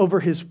jealous over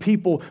His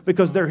people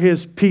because they're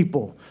His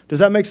people. Does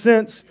that make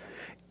sense?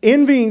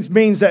 Envy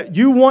means that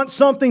you want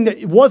something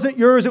that wasn't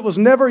yours, it was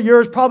never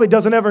yours, probably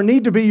doesn't ever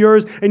need to be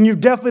yours, and you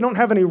definitely don't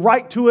have any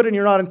right to it and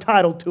you're not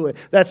entitled to it.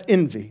 That's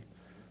envy.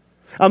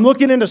 I'm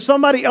looking into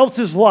somebody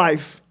else's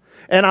life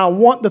and I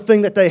want the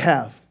thing that they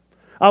have.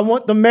 I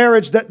want the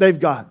marriage that they've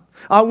got.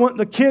 I want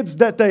the kids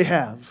that they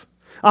have.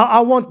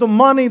 I want the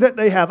money that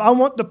they have. I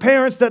want the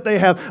parents that they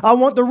have. I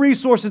want the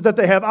resources that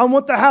they have. I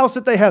want the house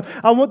that they have.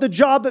 I want the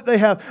job that they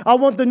have. I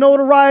want the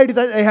notoriety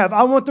that they have.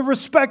 I want the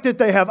respect that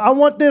they have. I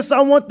want this.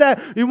 I want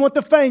that. You want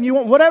the fame. You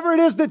want whatever it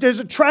is that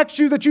attracts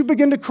you, that you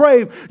begin to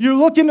crave. You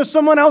look into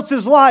someone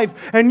else's life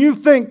and you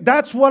think,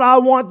 that's what I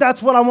want.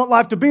 That's what I want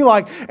life to be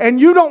like.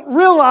 And you don't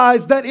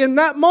realize that in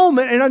that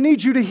moment, and I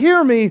need you to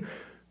hear me,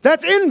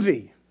 that's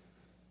envy.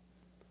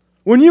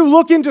 When you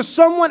look into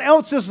someone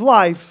else's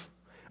life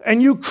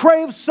and you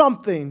crave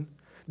something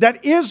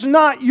that is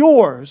not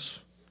yours,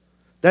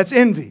 that's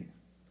envy.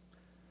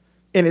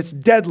 And it's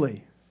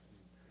deadly.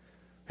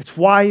 It's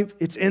why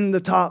it's in the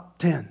top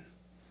 10.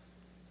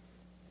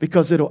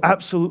 Because it'll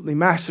absolutely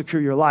massacre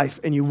your life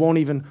and you won't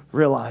even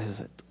realize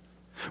it.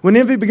 When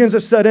envy begins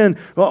to set in,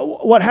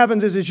 what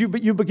happens is you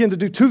begin to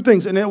do two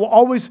things, and it will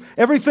always,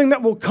 everything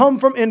that will come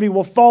from envy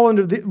will fall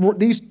into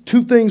these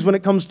two things when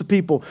it comes to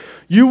people.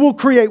 You will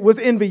create, with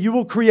envy, you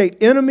will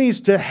create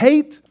enemies to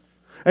hate,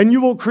 and you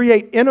will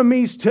create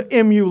enemies to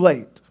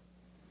emulate.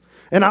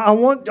 And I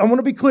want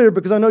to be clear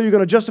because I know you're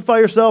going to justify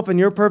yourself and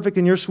you're perfect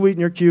and you're sweet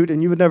and you're cute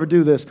and you would never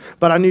do this,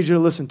 but I need you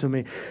to listen to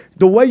me.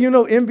 The way you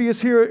know envy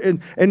is here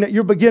and that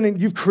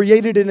you've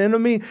created an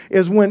enemy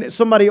is when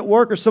somebody at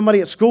work or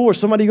somebody at school or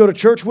somebody you go to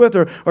church with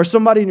or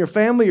somebody in your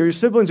family or your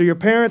siblings or your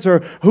parents or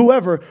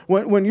whoever,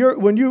 when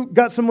you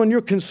got someone you're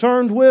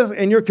concerned with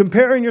and you're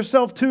comparing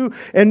yourself to,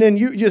 and then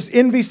you just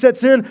envy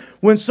sets in,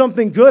 when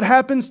something good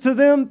happens to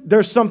them,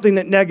 there's something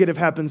that negative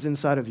happens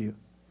inside of you.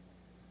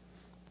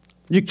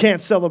 You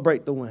can't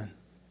celebrate the win.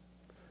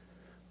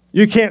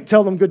 You can't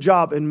tell them good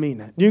job and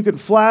mean it. You can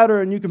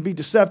flatter and you can be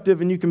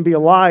deceptive and you can be a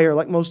liar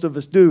like most of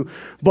us do.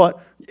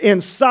 But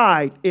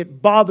inside,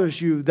 it bothers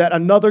you that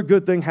another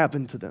good thing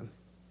happened to them.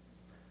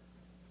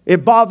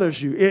 It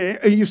bothers you.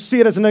 You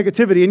see it as a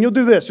negativity. And you'll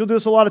do this. You'll do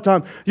this a lot of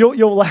time.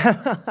 You'll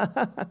laugh.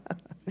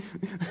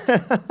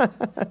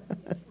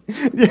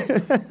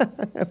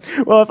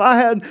 Well, if I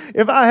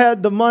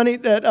had the money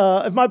that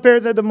if my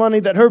parents had the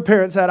money that her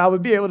parents had, I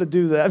would be able to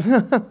do that.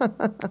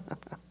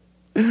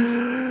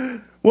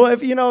 Well,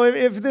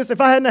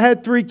 if I hadn't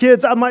had 3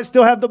 kids, I might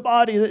still have the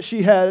body that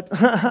she had.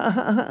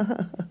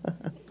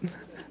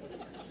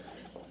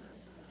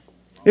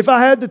 If I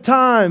had the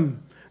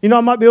time, I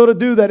might be able to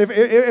do that.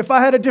 If I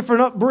had a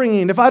different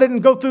upbringing, if I didn't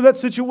go through that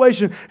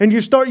situation, and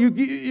you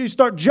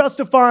start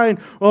justifying,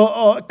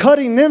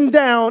 cutting them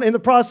down in the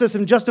process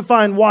and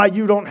justifying why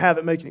you don't have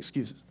it, making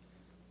excuses.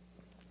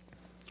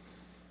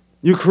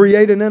 You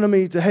create an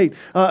enemy to hate,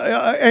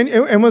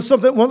 and when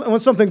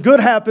something good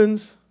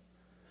happens,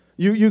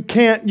 you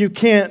can't.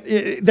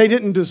 They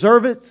didn't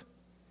deserve it.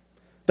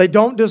 They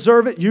don't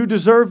deserve it. You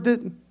deserved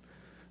it.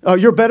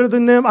 You're better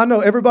than them. I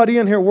know everybody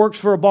in here works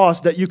for a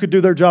boss that you could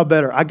do their job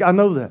better. I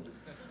know that.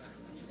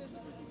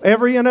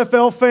 Every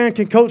NFL fan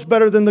can coach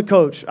better than the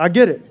coach. I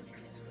get it.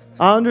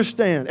 I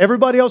understand.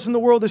 Everybody else in the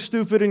world is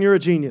stupid and you're a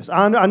genius.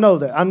 I know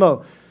that. I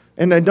know.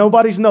 And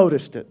nobody's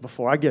noticed it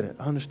before. I get it.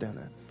 I understand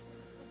that.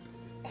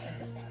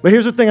 But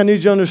here's the thing I need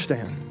you to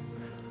understand.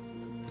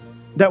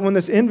 That when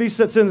this envy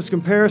sets in, this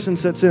comparison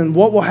sets in,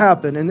 what will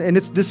happen? And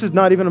this is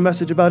not even a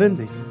message about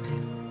envy.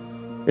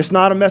 It's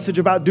not a message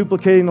about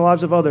duplicating the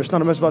lives of others. It's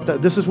not a message about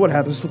that. This is what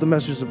happens. This is what the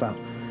message is about.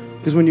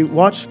 Because when you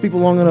watch people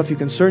long enough, you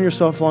concern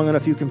yourself long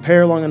enough, you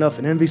compare long enough,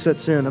 and envy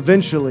sets in,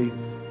 eventually,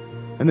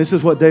 and this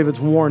is what David's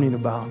warning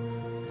about,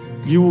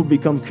 you will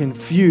become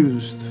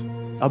confused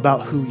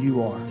about who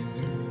you are.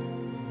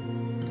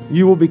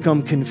 You will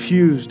become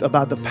confused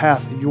about the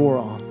path you're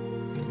on.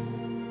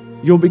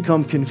 You'll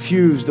become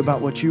confused about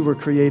what you were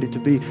created to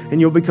be,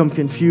 and you'll become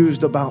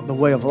confused about the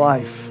way of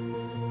life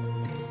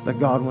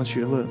that God wants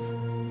you to live.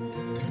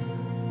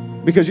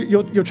 Because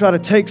you'll try to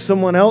take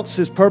someone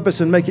else's purpose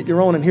and make it your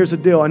own. And here's the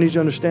deal. I need you to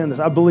understand this.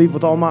 I believe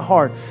with all my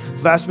heart, the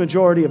vast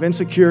majority of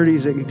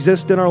insecurities that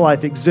exist in our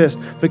life exist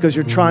because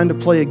you're trying to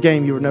play a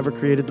game you were never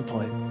created to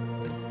play.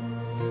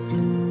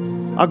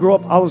 I grew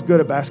up, I was good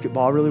at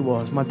basketball. I really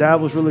was. My dad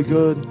was really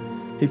good.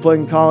 He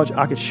played in college.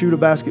 I could shoot a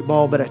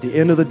basketball, but at the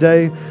end of the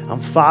day, I'm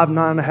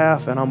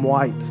 5'9.5" and I'm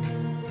white.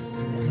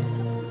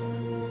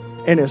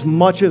 And as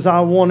much as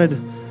I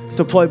wanted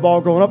to play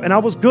ball growing up. And I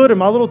was good in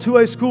my little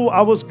 2A school.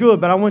 I was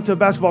good, but I went to a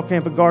basketball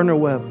camp at Gardner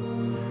Webb.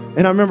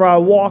 And I remember I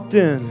walked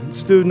in,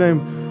 this dude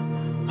named,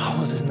 what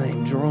was his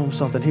name? Jerome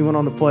something. He went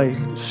on to play.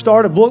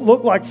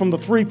 Looked like from the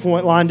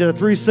three-point line, did a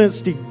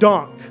 360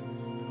 dunk.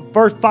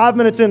 First 5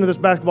 minutes into this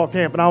basketball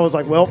camp, and I was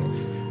like, well,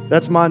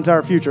 that's my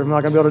entire future. I'm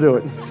not going to be able to do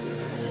it.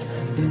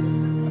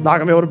 I'm not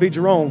going to be able to beat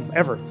Jerome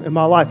ever in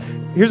my life.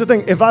 Here's the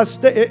thing. If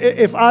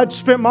I'd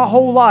spent my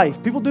whole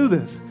life, people do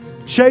this,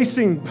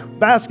 chasing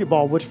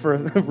basketball, which for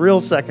a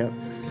real second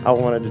I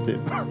wanted to do.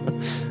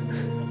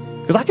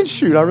 Because I can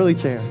shoot, I really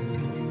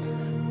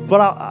can. But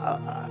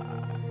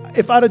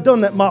if I'd have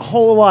done that my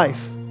whole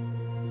life,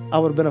 I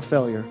would have been a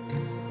failure.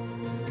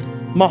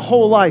 My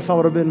whole life I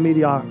would have been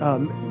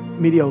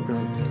mediocre.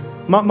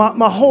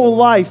 My whole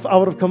life I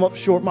would have come up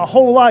short. My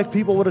whole life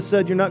people would have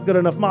said you're not good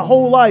enough. My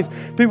whole life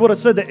people would have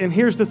said that. And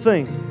here's the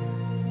thing.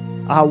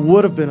 I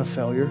would have been a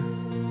failure.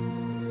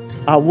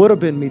 I would have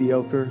been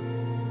mediocre.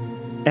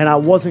 And I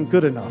wasn't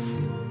good enough.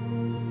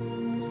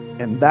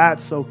 And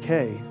that's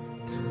okay.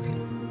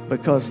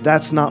 Because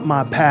that's not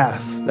my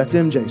path. That's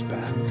MJ's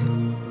path.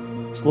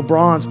 It's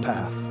LeBron's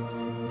path.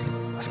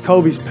 That's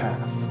Kobe's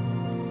path.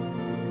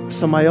 It's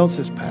somebody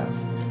else's path.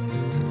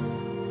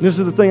 This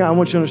is the thing I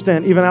want you to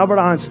understand. Even Albert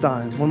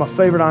Einstein, one of my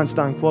favorite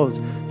Einstein quotes,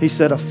 he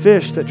said, a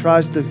fish that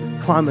tries to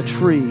climb a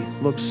tree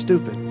looks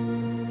stupid.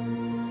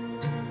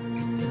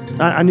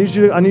 I need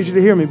you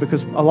to hear me,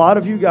 because a lot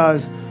of you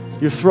guys,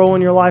 you're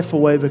throwing your life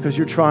away because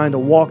you're trying to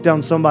walk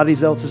down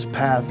somebody else's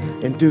path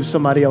and do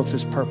somebody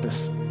else's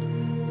purpose.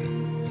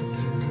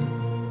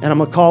 And I'm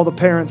going to call the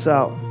parents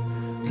out.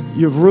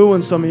 You've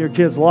ruined some of your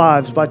kids'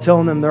 lives by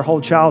telling them their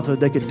whole childhood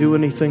they could do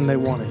anything they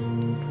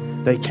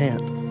wanted. They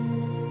can't.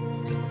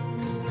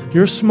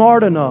 You're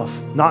smart enough,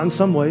 not in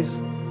some ways.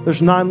 There's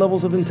 9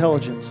 levels of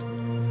intelligence.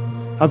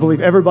 I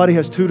believe everybody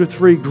has 2 to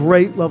 3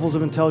 great levels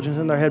of intelligence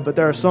in their head, but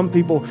there are some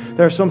people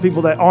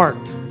that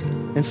aren't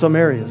in some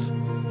areas.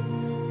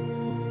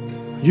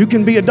 You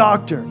can be a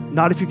doctor.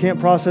 Not if you can't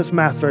process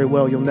math very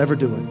well. You'll never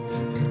do it.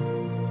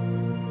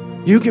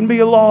 You can be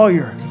a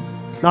lawyer.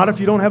 Not if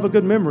you don't have a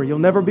good memory. You'll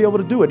never be able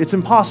to do it. It's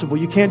impossible.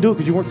 You can't do it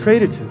because you weren't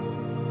created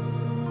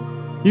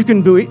to. You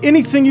can do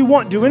anything you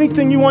want. Do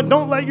anything you want.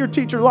 Don't let your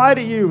teacher lie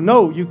to you.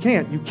 No, you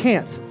can't. You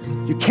can't.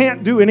 You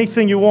can't do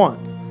anything you want.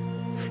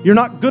 You're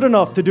not good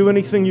enough to do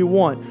anything you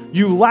want.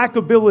 You lack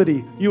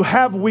ability. You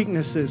have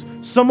weaknesses.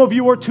 Some of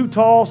you are too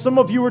tall. Some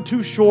of you are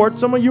too short.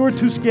 Some of you are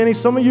too skinny.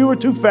 Some of you are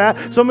too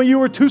fat. Some of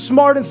you are too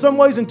smart in some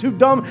ways and too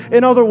dumb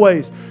in other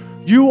ways.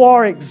 You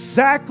are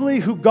exactly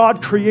who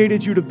God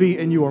created you to be,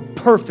 and you are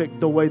perfect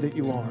the way that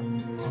you are.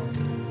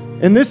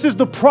 And this is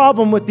the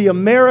problem with the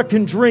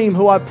American dream,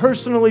 who I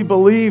personally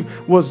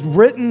believe was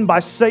written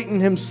by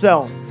Satan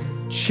himself.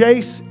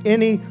 Chase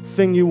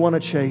anything you want to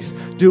chase.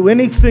 Do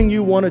anything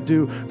you want to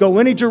do. Go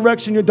any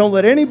direction you don't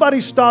let anybody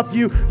stop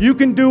you. You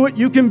can do it.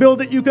 You can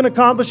build it. You can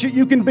accomplish it.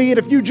 You can be it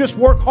if you just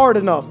work hard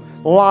enough.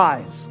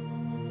 Lies.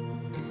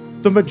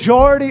 The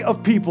majority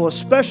of people,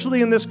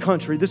 especially in this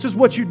country, this is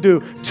what you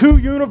do. Two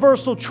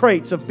universal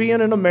traits of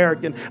being an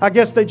American. I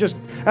guess they just,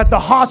 at the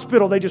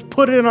hospital, they just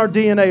put it in our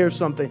DNA or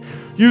something.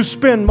 You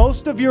spend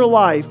most of your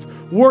life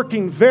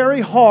working very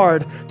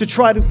hard to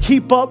try to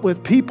keep up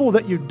with people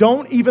that you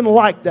don't even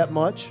like that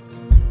much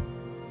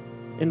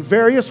in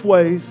various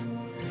ways.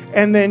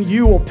 And then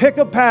you will pick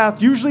a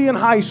path, usually in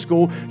high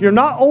school. You're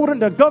not old enough,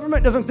 the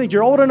government doesn't think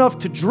you're old enough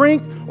to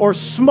drink or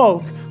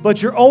smoke,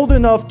 but you're old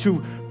enough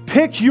to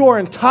pick your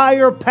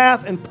entire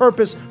path and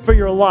purpose for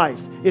your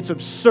life. It's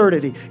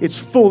absurdity, it's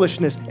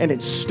foolishness, and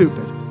it's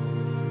stupid.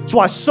 That's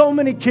why so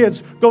many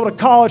kids go to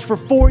college for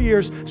 4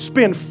 years,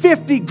 spend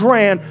 50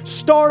 grand,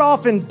 start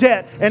off in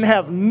debt, and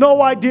have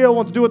no idea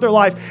what to do with their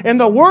life. And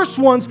the worst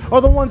ones are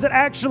the ones that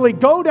actually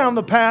go down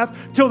the path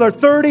till they're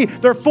 30,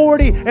 they're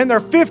 40, and they're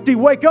 50,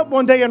 wake up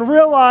one day and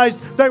realize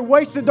they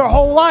wasted their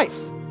whole life.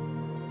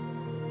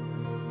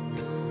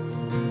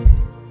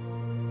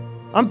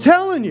 I'm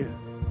telling you.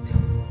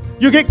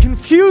 You get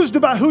confused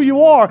about who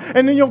you are,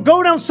 and then you'll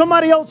go down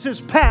somebody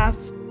else's path,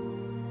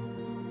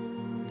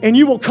 and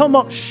you will come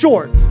up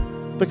short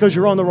because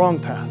you're on the wrong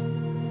path.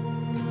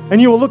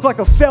 And you will look like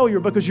a failure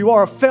because you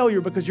are a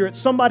failure because you're at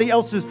somebody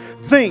else's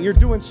thing. You're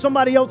doing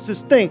somebody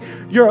else's thing.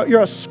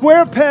 You're a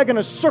square peg in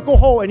a circle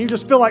hole, and you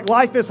just feel like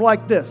life is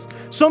like this.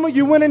 Some of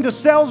you went into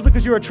sales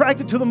because you're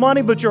attracted to the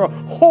money, but you're a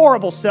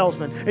horrible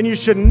salesman, and you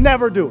should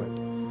never do it.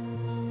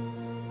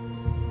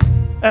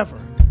 Ever.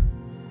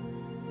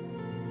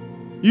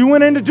 You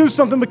went in to do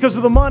something because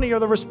of the money or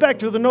the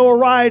respect or the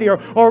notoriety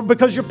or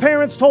because your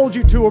parents told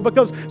you to or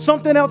because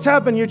something else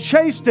happened. You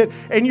chased it,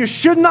 and you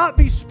should not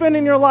be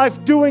spending your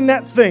life doing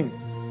that thing.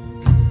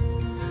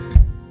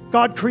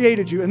 God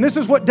created you. And this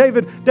is what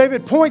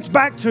David points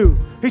back to.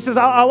 He says,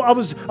 I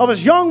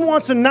was young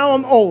once and now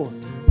I'm old.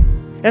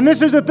 And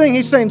this is the thing.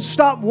 He's saying,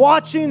 stop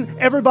watching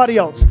everybody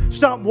else.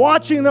 Stop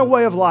watching their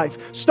way of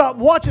life. Stop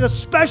watching,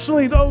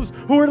 especially those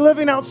who are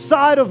living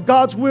outside of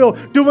God's will,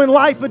 doing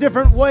life a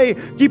different way.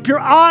 Keep your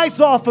eyes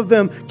off of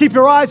them. Keep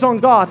your eyes on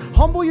God.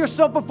 Humble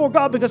yourself before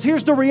God, because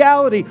here's the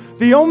reality.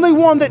 The only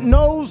one that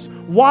knows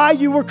why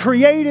you were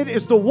created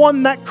is the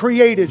one that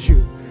created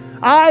you.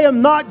 I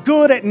am not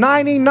good at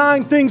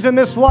 99 things in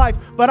this life,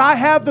 but I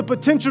have the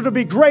potential to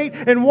be great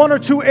in one or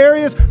two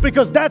areas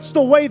because that's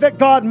the way that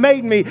God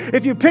made me.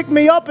 If you pick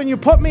me up and you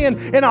put me in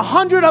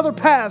 100 other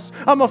paths,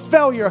 I'm a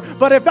failure.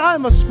 But if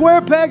I'm a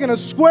square peg in a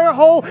square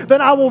hole,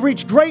 then I will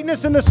reach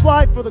greatness in this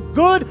life for the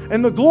good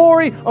and the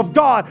glory of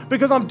God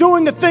because I'm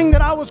doing the thing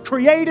that I was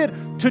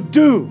created to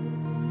do.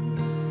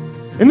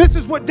 And this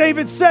is what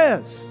David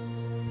says.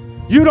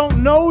 You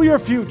don't know your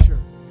future.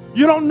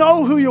 You don't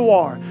know who you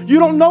are. You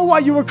don't know why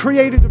you were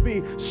created to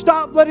be.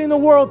 Stop letting the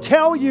world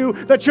tell you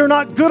that you're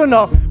not good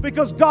enough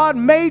because God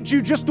made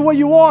you just the way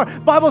you are. The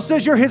Bible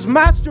says you're His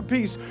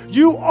masterpiece.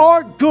 You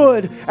are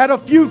good at a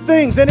few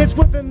things, and it's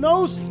within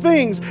those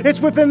things, it's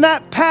within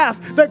that path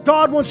that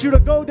God wants you to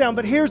go down.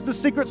 But here's the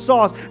secret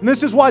sauce, and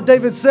this is why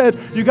David said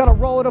you got to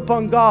roll it up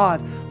on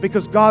God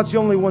because God's the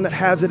only one that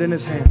has it in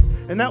His hands.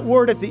 And that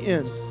word at the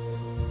end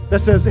that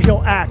says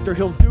He'll act or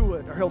He'll do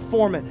it or He'll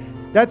form it,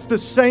 that's the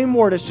same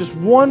word. It's just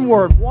one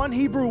word, one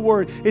Hebrew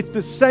word. It's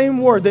the same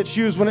word that's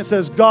used when it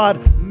says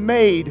God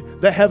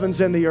made the heavens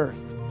and the earth.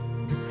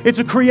 It's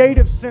a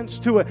creative sense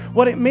to it.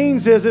 What it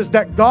means is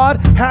that God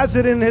has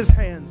it in His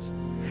hands.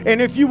 And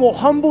if you will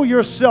humble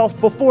yourself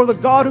before the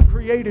God who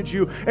created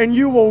you, and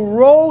you will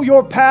roll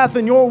your path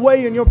and your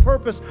way and your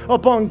purpose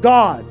upon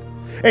God,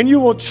 and you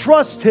will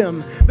trust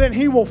Him, then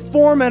He will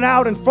form it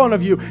out in front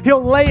of you.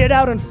 He'll lay it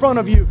out in front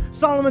of you.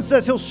 Solomon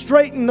says He'll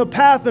straighten the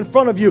path in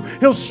front of you.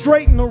 He'll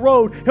straighten the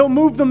road. He'll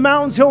move the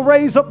mountains. He'll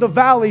raise up the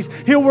valleys.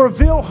 He'll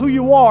reveal who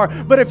you are.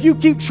 But if you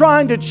keep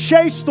trying to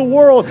chase the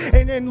world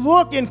and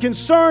look and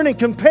concern and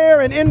compare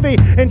and envy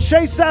and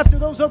chase after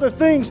those other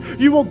things,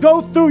 you will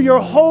go through your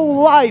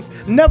whole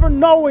life never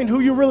knowing who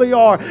you really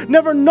are,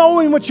 never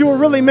knowing what you were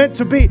really meant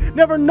to be,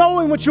 never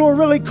knowing what you were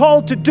really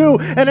called to do.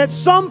 And at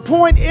some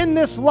point in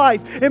this life,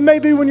 life. It may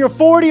be when you're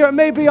 40 or it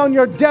may be on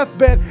your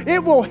deathbed.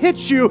 It will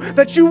hit you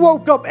that you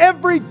woke up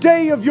every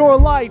day of your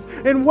life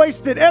and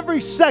wasted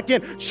every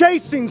second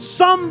chasing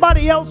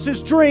somebody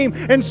else's dream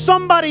and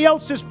somebody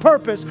else's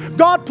purpose.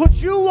 God put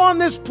you on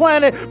this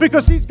planet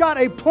because He's got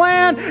a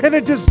plan and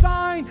a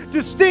design,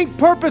 distinct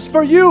purpose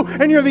for you,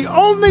 and you're the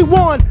only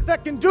one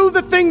that can do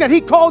the thing that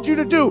He called you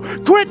to do.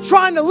 Quit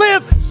trying to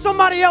live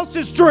somebody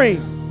else's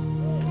dream.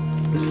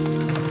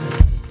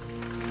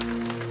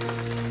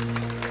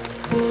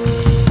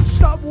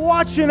 Stop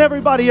watching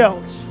everybody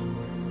else.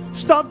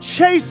 Stop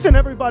chasing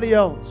everybody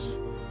else.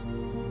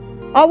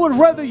 I would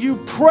rather you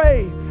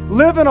pray,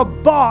 live in a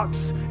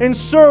box, and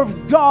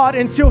serve God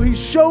until He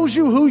shows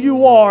you who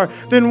you are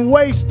than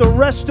waste the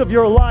rest of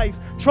your life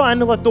trying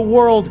to let the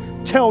world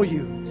tell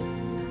you.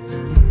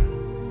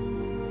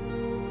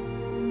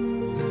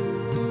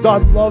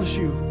 God loves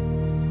you.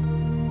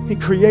 He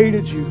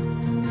created you,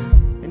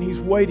 and He's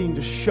waiting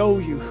to show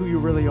you who you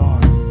really are.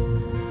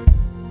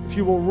 If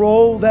you will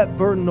roll that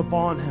burden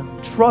upon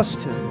Him, trust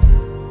Him,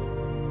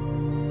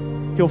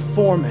 He'll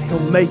form it, He'll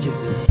make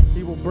it,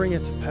 He will bring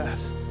it to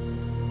pass.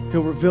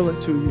 He'll reveal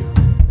it to you,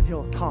 and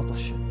He'll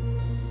accomplish it.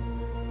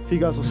 If you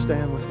guys will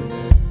stand with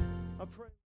me.